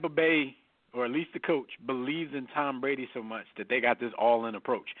Tampa Bay, or at least the coach, believes in Tom Brady so much that they got this all-in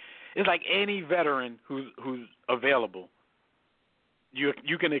approach. It's like any veteran who's available,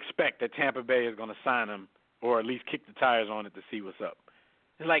 you can expect that Tampa Bay is going to sign him or at least kick the tires on it to see what's up.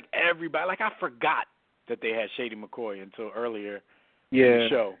 It's like everybody. Like I forgot that they had Shady McCoy until earlier in the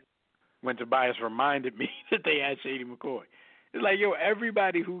show when Tobias reminded me that they had Shady McCoy. It's like,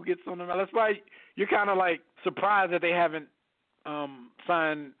 everybody who gets on the – that's why you're kind of like surprised that they haven't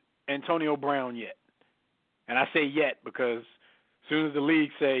signed Antonio Brown yet. And I say yet because as soon as the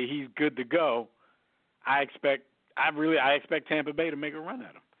league say he's good to go, I expect Tampa Bay to make a run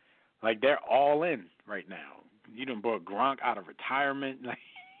at him. Like they're all in right now. You done brought Gronk out of retirement. Like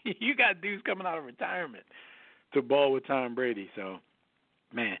you got dudes coming out of retirement to ball with Tom Brady. So,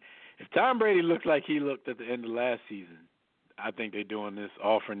 man, if Tom Brady looks like he looked at the end of last season, I think they're doing this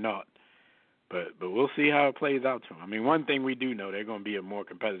all for naught. But we'll see how it plays out to them. I mean, one thing we do know, they're going to be a more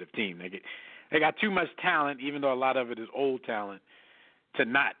competitive team. They got too much talent, even though a lot of it is old talent, to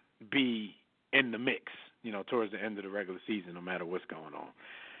not be in the mix, towards the end of the regular season, no matter what's going on.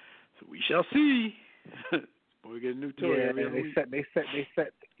 So we shall see. We get a new toy. They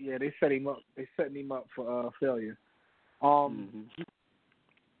set him up. They setting him up for failure. Cam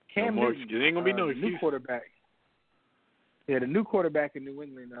Newton, there ain't gonna be no excuse. New quarterback. Yeah, the new quarterback in New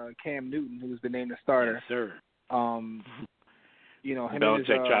England, Cam Newton, who's been named the starter. Yes, sir. Him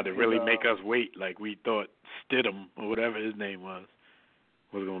Belichick tried to really make us wait, like we thought Stidham or whatever his name was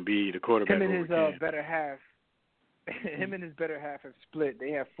going to be the quarterback. Him and his better half. Him and his better half have split.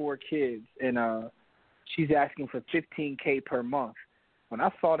 They have 4 kids, and she's asking for $15,000 per month. When I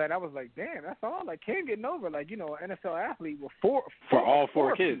saw that, I was like, damn, that's all. Like Cam getting over, an NFL athlete with four all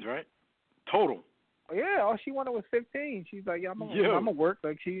 4 kids, right? Total. Yeah, all she wanted was 15. She's like, I'm gonna work.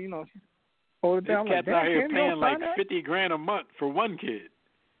 Like she hold it down. This cat's out here paying like $50,000 a month for one kid.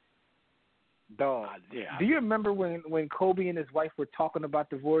 Dog. Do you remember when Kobe and his wife were talking about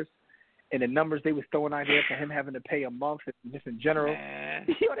divorce and the numbers they was throwing out there for him having to pay a month, just in general?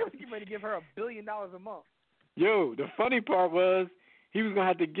 They was getting ready to give her $1 billion a month. The funny part was he was gonna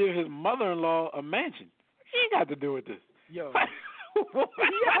have to give his mother-in-law a mansion. He ain't got to do with this. Give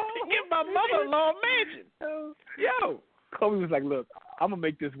my mother-in-law a mansion. Kobe was like, look, I'm going to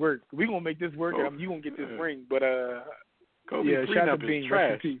make this work. We're going to make this work, and you going to get this ring. But Kobe's prenup is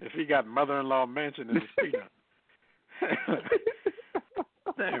trash. If he got mother-in-law mansion in his prenup.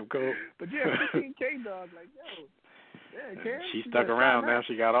 Damn, Cole. But yeah, 15K, dog. Like, yo. Yeah, Karen, she stuck around. Now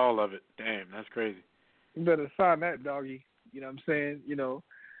she got all of it. Damn, that's crazy. You better sign that, doggy. You know what I'm saying? You know,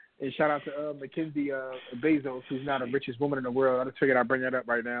 and shout out to Mackenzie Bezos, who's now the richest woman in the world. I just figured I'd bring that up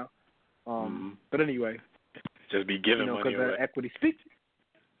right now. But anyway. Just be giving money away. Equity.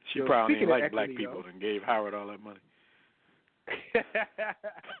 She probably ain't like black people and gave Howard all that money.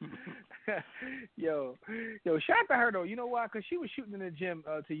 yo, shout out to her though. You know why? Because she was shooting in the gym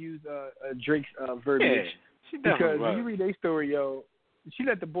to use Drake's verbiage. Yeah, because when you read their story, yo, she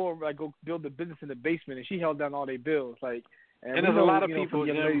let the boy like go build a business in the basement, and she held down all their bills. Like, and there's a lot of people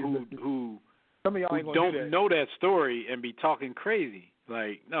who some of y'all ain't don't know that story and be talking crazy.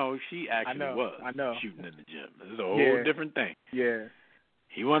 Like, no, she actually was shooting in the gym. It's a whole different thing. Yeah,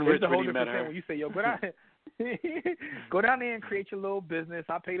 he wasn't rich when he met her. When you say, yo, go down. Go down there and create your little business.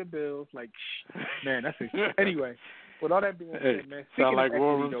 I'll pay the bills. Like, man, that's it. Anyway, with all that being said, man, sound like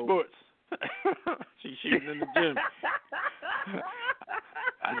War Room Sports. She's shooting in the gym.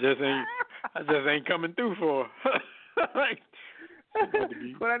 I just ain't coming through for her. Like,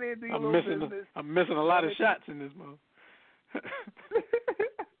 I'm missing a lot of shots in this month.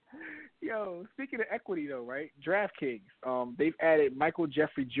 Yo, speaking of equity though, right? DraftKings, they've added Michael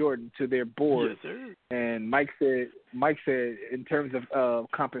Jeffrey Jordan to their board, yes, sir. And Mike said in terms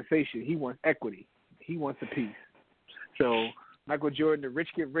of compensation, he wants equity, he wants a piece. So Michael Jordan, the rich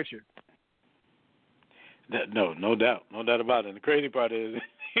get richer. No doubt about it. And the crazy part is,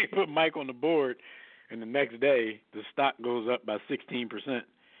 he put Mike on the board, and the next day the stock goes up by 16%.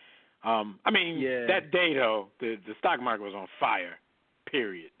 That day though, the stock market was on fire.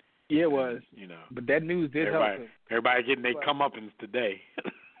 Period. Yeah, it was. You know, but that news did help him. Everybody getting their comeuppance today.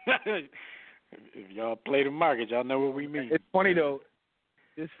 If y'all play the market, y'all know what we mean. It's funny though,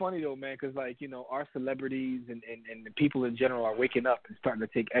 man, because like, you know, our celebrities and the people in general are waking up and starting to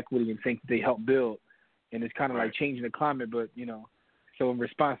take equity and think that they help build, and it's kind of like changing the climate. But you know, so in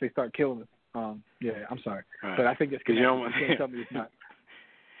response they start killing us. Yeah, I'm sorry, but I think it's because you can't tell me it's not.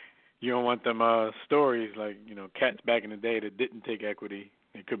 You don't want them stories like, you know, cats back in the day that didn't take equity.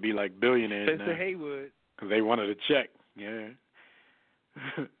 It could be like billionaires Spencer Haywood. Because they wanted a check. Yeah.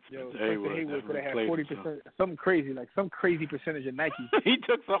 Yo, Spencer Haywood could have had 40%, something crazy, like some crazy percentage of Nike. He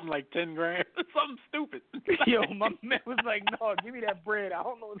took something like 10 grand, something stupid. Yo, my man was like, no, give me that bread. I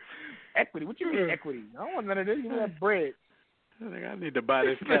don't know equity. What you mean equity? I don't want none of this. Give me that bread. I need to buy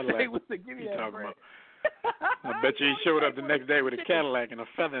this Cadillac. Give me that bread. About? I bet you he showed up the next day with a Cadillac and a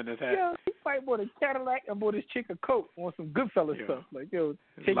feather in his hat. Yo, he probably bought a Cadillac and bought his chick a coat on some Goodfellas stuff. Like, yo,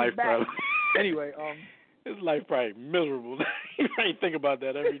 take it back. Anyway, his life probably miserable. You probably think about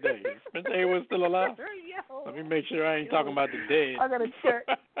that every day. Spencer Haywood's still alive? Yo. Let me make sure I ain't talking about the dead. I gotta check.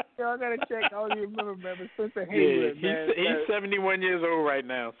 I don't even remember, man. But Spencer Haywood, man. He's 71 years old right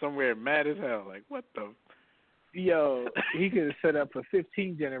now, somewhere mad as hell. Like, what the? Yo, he could have set up for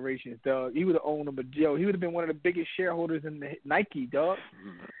 15 generations, dog. He would have owned them, but yo, he would have been one of the biggest shareholders in the Nike, dog.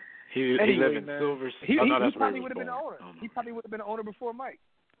 He lived in Silver. He probably would have been the owner. He probably would have been the owner before Mike.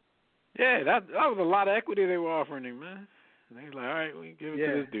 Yeah, that was a lot of equity they were offering him, man. And they was like, all right, we can give it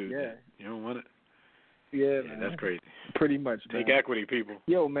to this dude. Yeah. You don't want it? Yeah, man. That's crazy. Pretty much, Take man. equity, people.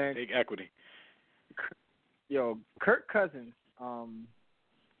 Yo, man. Take equity. Yo, Kirk Cousins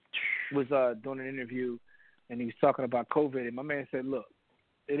was doing an interview, and he was talking about COVID, and my man said, look,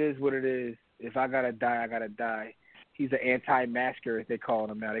 it is what it is. If I got to die, I got to die. He's an anti-masker, as they call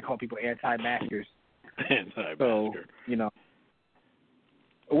him now. They call people anti-maskers. Anti-masker. So, you know.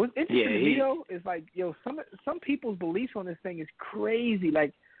 What's interesting to me, though, is like, yo, some people's beliefs on this thing is crazy.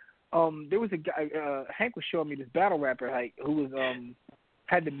 Like, there was a guy, Hank was showing me this battle rapper, like, who was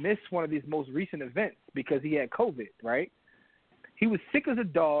had to miss one of these most recent events because he had COVID, right? He was sick as a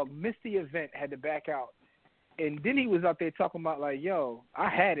dog, missed the event, had to back out. And then he was out there talking about, like, yo, I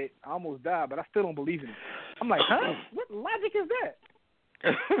had it, I almost died, but I still don't believe in it. I'm like, huh? What logic is that?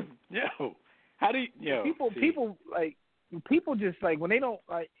 Yo, how do you, yo. People just, like, when they don't,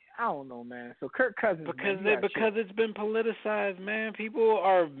 like, I don't know, man. So Kirk Cousins, because it's been politicized, man. People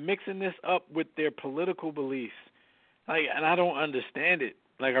are mixing this up with their political beliefs. Like, and I don't understand it.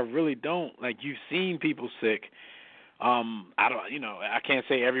 Like, I really don't. Like, you've seen people sick. I can't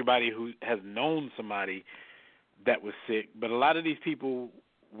say everybody who has known somebody that was sick, but a lot of these people,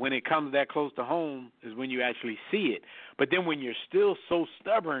 when it comes that close to home, is when you actually see it. But then when you're still so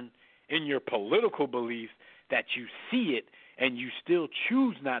stubborn in your political beliefs that you see it and you still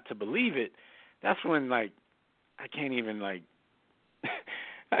choose not to believe it, that's when, like, I can't even, like,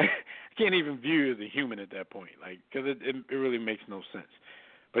 I can't even view you as a human at that point, like, because it really makes no sense.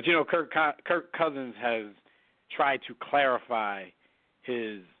 But you know, Kirk Cousins has tried to clarify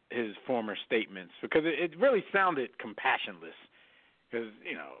his former statements because it really sounded compassionless. Because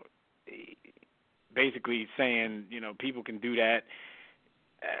you know, basically saying people can do that.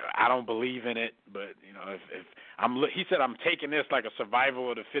 I don't believe in it, but you know, he said I'm taking this like a survival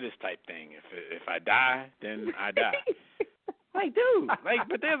of the fittest type thing. If I die, then I die. Like, dude,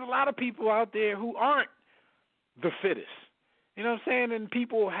 but there's a lot of people out there who aren't the fittest. You know what I'm saying? And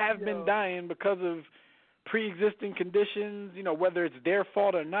people have been dying because of pre-existing conditions, whether it's their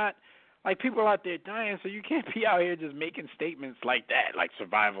fault or not. Like, people out there dying, so you can't be out here just making statements like that, like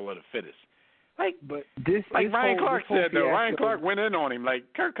survival of the fittest. Like, but this, like Ryan Clark said, though. Ryan Clark went in on him like,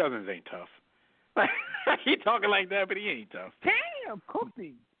 Kirk Cousins ain't tough. Like, he talking like that, but he ain't tough. Damn, cooked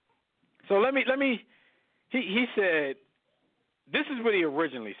him. So let me. He said, this is what he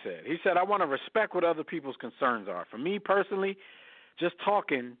originally said. He said, I want to respect what other people's concerns are. For me personally, just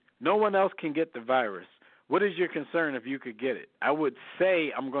talking, no one else can get the virus. What is your concern if you could get it? I would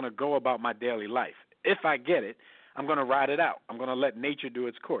say I'm going to go about my daily life. If I get it, I'm going to ride it out. I'm going to let nature do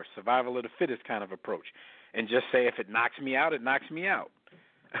its course, survival of the fittest kind of approach, and just say if it knocks me out, it knocks me out.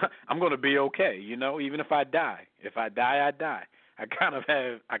 I'm going to be okay, even if I die. If I die, I die. I kind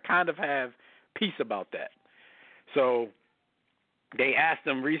of have peace about that. So they asked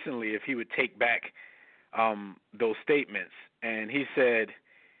him recently if he would take back those statements, and he said,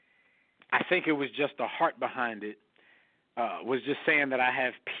 I think it was just the heart behind it, was just saying that I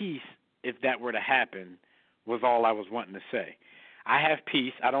have peace if that were to happen, was all I was wanting to say. I have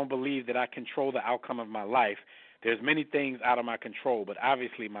peace. I don't believe that I control the outcome of my life. There's many things out of my control, but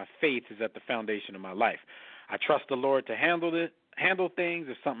obviously my faith is at the foundation of my life. I trust the Lord to handle things.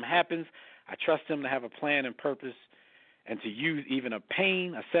 If something happens, I trust him to have a plan and purpose, and to use even a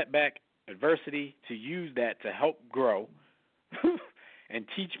pain, a setback, adversity, to use that to help grow and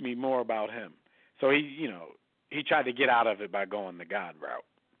teach me more about him. So he tried to get out of it by going the God route,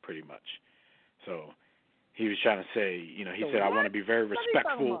 pretty much. So he was trying to say, he said, I want to be very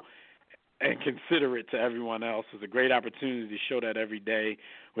respectful and considerate to everyone else. It's a great opportunity to show that every day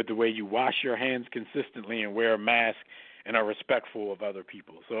with the way you wash your hands consistently and wear a mask and are respectful of other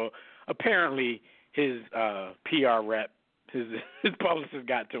people. So apparently his PR rep, his publicist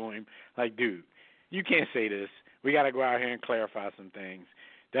got to him like, dude, you can't say this. We got to go out here and clarify some things.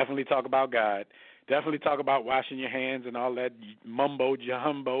 Definitely talk about God. Definitely talk about washing your hands and all that mumbo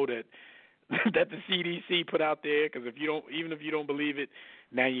jumbo that the CDC put out there. Because even if you don't believe it,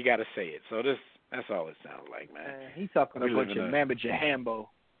 now you got to say it. So that's all it sounds like, man. He's talking a bunch of mambo jambo.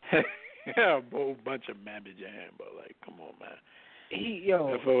 Yeah, a whole bunch of mambo jambo. Like, come on, man.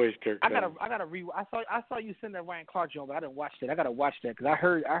 That's always Kirk. I gotta I saw you send that Ryan Clark joint, but I didn't watch that. I gotta watch that because I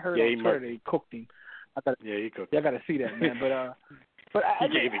heard on Twitter they cooked him. He cooked. I gotta see that, man. But he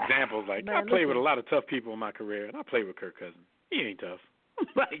gave examples like, man, I played with a lot of tough people in my career, and I played with Kirk Cousins. He ain't tough.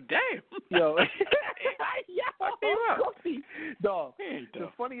 Like, damn. Yo, cooked him. Dog. He ain't tough. The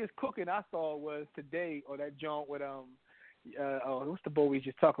funniest cooking I saw was today on that joint with what's the boy we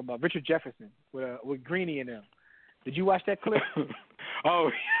just talking about? Richard Jefferson with Greeny and them. Did you watch that clip?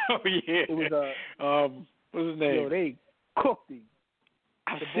 oh yeah. It was what's his name? Yo, they cooked him.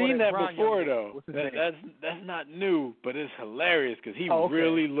 I've seen that before though. That's not new, but it's hilarious because he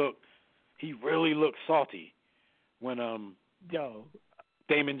really looked salty when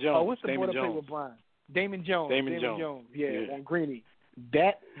Damon Jones. Oh, what's the Damon boy that played with Brian? Damon Jones. Damon Jones. Yeah, on Greeny.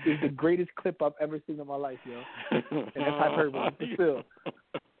 That is the greatest clip I've ever seen in my life, yo. And that's hyperbole, but still.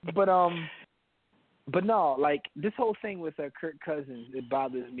 But no, like this whole thing with Kirk Cousins, it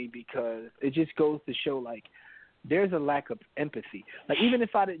bothers me because it just goes to show like there's a lack of empathy. Like even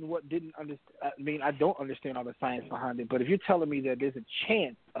if I didn't understand, I don't understand all the science behind it. But if you're telling me that there's a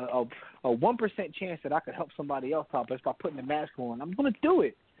chance, a 1% chance that I could help somebody else out just by putting the mask on, I'm going to do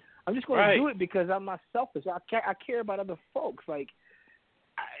it. I'm just going to do it because I'm not selfish. I care about other folks. Like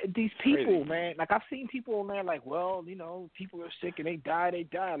these people, man. Like I've seen people, man. Like, well, people are sick and they die.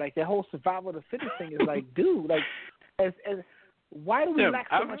 Like that whole survival of the fittest thing is like, dude, like, as why do we lack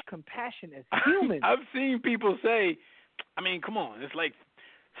so much compassion as humans? I've seen people say, I mean, come on, it's like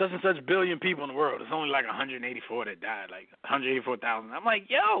such and such billion people in the world. It's only like 184 that died, like 184,000. I'm like,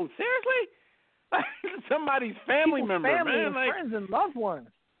 yo, seriously? Like somebody's family member, man, and like friends and loved ones.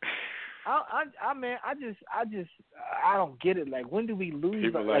 I don't get it. Like, when do we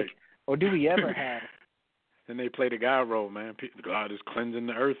lose? Like, or do we ever have? And they play the God role, man. God is cleansing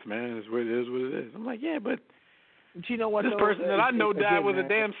the earth, man. It's what it is. What it is. I'm like, yeah, but you know what? This person that I know died was a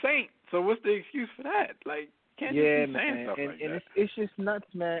damn saint. So what's the excuse for that? Like, can't yeah, just be saying stuff like that. And it's just nuts,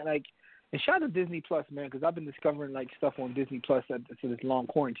 man. Like, and shout out to Disney Plus, man, because I've been discovering like stuff on Disney Plus for this long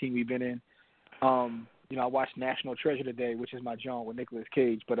quarantine we've been in. You know, I watched National Treasure today, which is my joint with Nicolas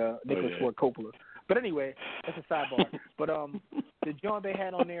Cage, but Nicolas Ford Coppola. But anyway, that's a sidebar. But the joint they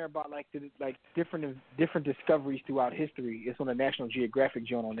had on there about like different discoveries throughout history. It's on a National Geographic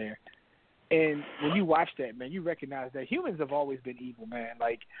joint on there. And when you watch that, man, you recognize that humans have always been evil, man.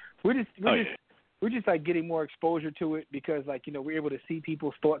 Like we're just like getting more exposure to it because, like, you know, we're able to see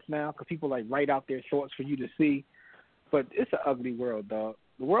people's thoughts now because people like write out their thoughts for you to see. But it's an ugly world, dog.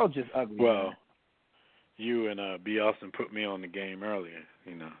 The world's just ugly. Well, man. You and B. Austin put me on the game earlier.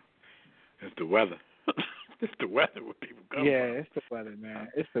 You know, it's the weather. It's the weather where people come from. It's the weather, man.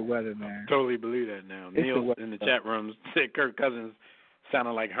 It's the weather, man. Totally believe that now. Neil in the chat room said Kirk Cousins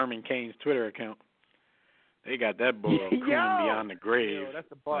sounded like Herman Cain's Twitter account. They got that boy cooling beyond the grave. Yo, that's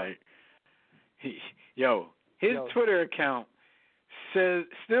the bar. Like, his Twitter account says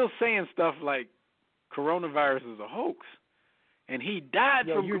still saying stuff like coronavirus is a hoax, and he died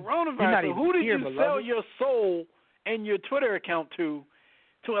from coronavirus. So who did you sell your soul and your Twitter account to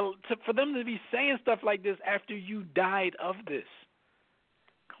for them to be saying stuff like this after you died of this?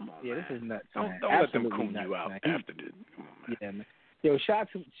 Come on, man. This is nuts. Don't let them coon you out after this. Come on, man. Yeah, man. Yo, shout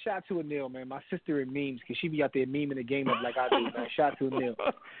to Anil, man. My sister in memes, because she be out there memeing the game up like I do, man. Shout to Anil.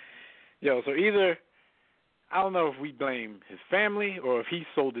 Yo, so either, I don't know if we blame his family or if he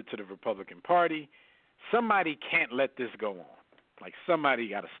sold it to the Republican Party. Somebody can't let this go on. Like, somebody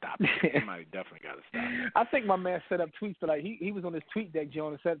got to stop it. Somebody definitely got to stop it. I think my man set up tweets, but like he was on his tweet deck,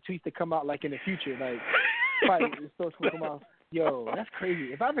 John, and set up tweets to come out like in the future. Like, probably it's supposed to come out. Yo, that's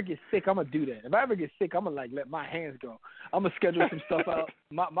crazy. If I ever get sick, I'm going to do that. If I ever get sick, I'm going to, like, let my hands go. I'm going to schedule some stuff out.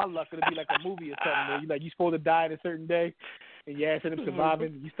 My luck, it'll be like a movie or something where you're supposed to die on a certain day, and your ass end up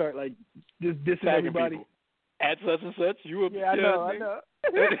surviving. You start, like, just dissing everybody. People. At such and such, you a bitch. Yeah, I know.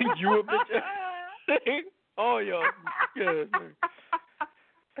 You a bitch. Oh, yo. Yeah,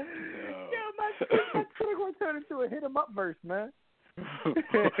 my Twitter going to turn into a hit-em-up verse, man.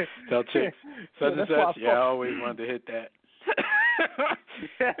 Tell chicks. Such and such. I always wanted to hit that. Like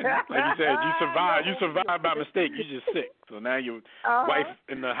you said, you survived by mistake. You just sick. So now your wife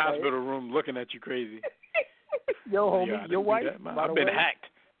in the hospital room looking at you crazy. Yo, homie, your wife. I've been hacked.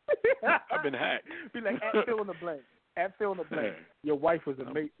 I've been hacked. Be like, at fill in the blank. At fill in the blank. Your wife was a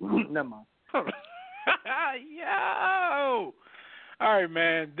mate. Never mind. Yo. All right,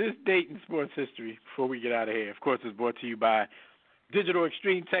 man. This date in sports history, before we get out of here, of course, is brought to you by Digital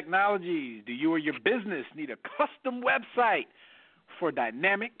Extreme Technologies. Do you or your business need a custom website for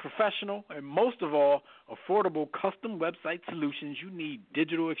dynamic, professional, and most of all, affordable custom website solutions? You need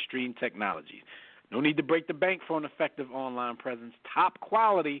Digital Extreme Technologies. No need to break the bank for an effective online presence. Top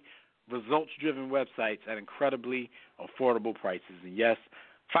quality, results-driven websites at incredibly affordable prices. And yes,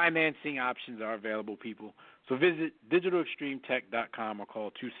 financing options are available, people. So visit digitalextremetech.com or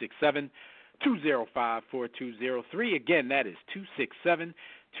call 267-205-4203. Again, that is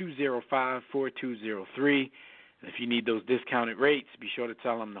 267-205-4203. And if you need those discounted rates, be sure to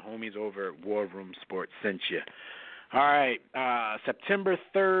tell them the homies over at War Room Sports sent you. All right, September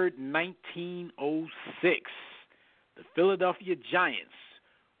 3rd, 1906, the Philadelphia Giants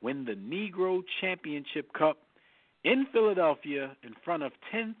win the Negro Championship Cup in Philadelphia in front of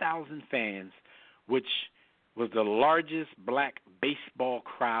 10,000 fans, which was the largest black baseball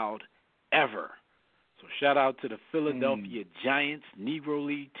crowd ever. So shout out to the Philadelphia Giants Negro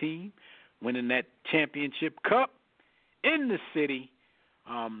League team winning that championship cup in the city.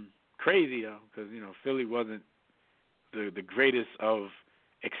 Crazy, though, because, Philly wasn't the greatest of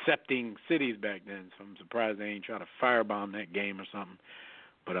accepting cities back then, so I'm surprised they ain't try to firebomb that game or something.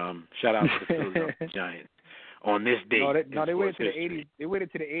 But shout out to the Philadelphia Giants on this date. They waited to the 80s. They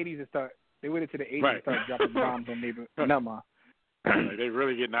waited to the 80s to start. They waited to the 80s to start dropping bombs on neighbors. No, like, they're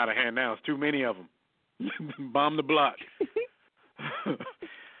really getting out of hand now. It's too many of them. Bomb the block. All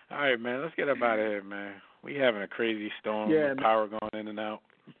right, man. Let's get up out of here, man. We having a crazy storm with power going in and out.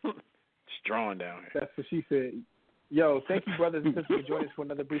 It's drawing down here. That's what she said. Yo, thank you, brothers and sisters, for joining us for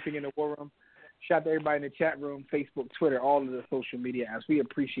another briefing in the War Room. Shout out to everybody in the chat room, Facebook, Twitter, all of the social media apps. We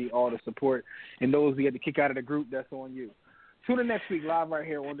appreciate all the support. And those we had to kick out of the group, that's on you. Tune in next week live right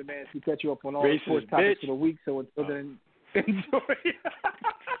here on demand. We catch you up on all the sports topics for the week. So until then, enjoy.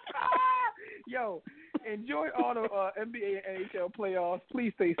 Yo, enjoy all the NBA and NHL playoffs.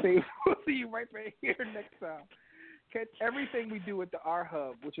 Please stay safe. We'll see you right here next time. Catch everything we do at our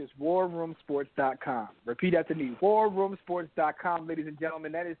hub, which is warroomsports.com. Repeat after me, warroomsports.com, ladies and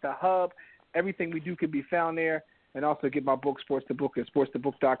gentlemen. That is the hub. Everything we do can be found there. and also get my book, Sports to Book, at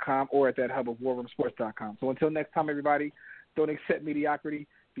sportstobook.com or at that hub of warroomsports.com. So until next time, everybody, don't accept mediocrity.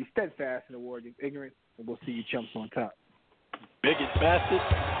 Be steadfast in the war against ignorance, and we'll see you chumps on top. Bigot bastard.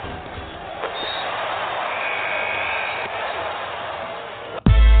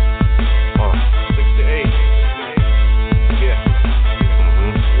 6 to 8. Yeah.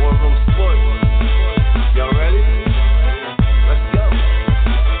 War Room Sports. Y'all ready? Let's go.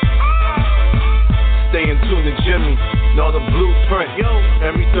 Stay in tune to Jimmy. Know the blueprint.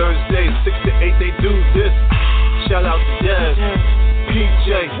 Every Thursday, 6 to 8, they do this. Shout out to Dez, PJ,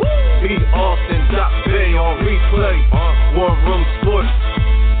 B. Austin, Doc Bay on replay.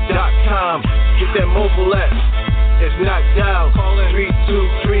 WarRoomSports.com. Get that mobile app. If not, dial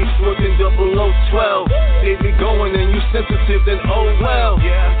 323-140012. They be going and you sensitive, then oh well.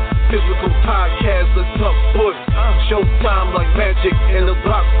 Physical podcast, let's talk sports. Showtime like magic in the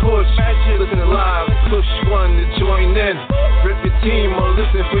block push. Listen live, push one to join in. Rip your team or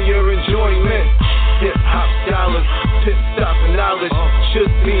listen for your enjoyment. Hip hop scholars, pit stop and knowledge.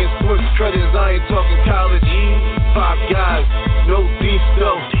 Should be in sports credits, I ain't talking college. 5 guys, no beef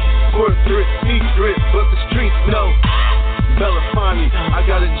though. Corporate secret, but the streets know. Belafonte, I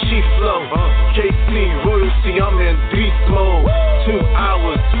got a G flow. KC royalty, I'm in beast mode. 2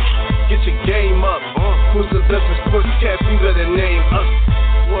 hours, get your game up. Who's the best in sportscast? You better name us.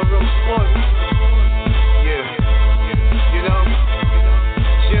 War Room Sports. Yeah, you know,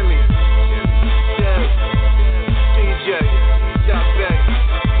 Jimmy, Dez, PJ, Jack Beck,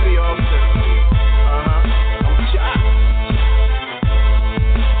 B. Austin. I'm Jack.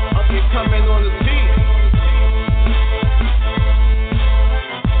 Up and coming on the beat.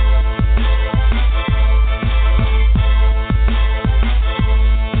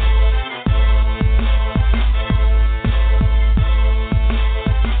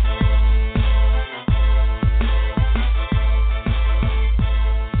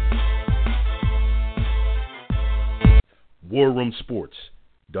 War Room Sports,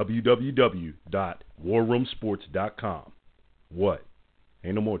 www.warroomsports.com. What?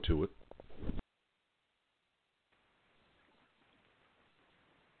 Ain't no more to it.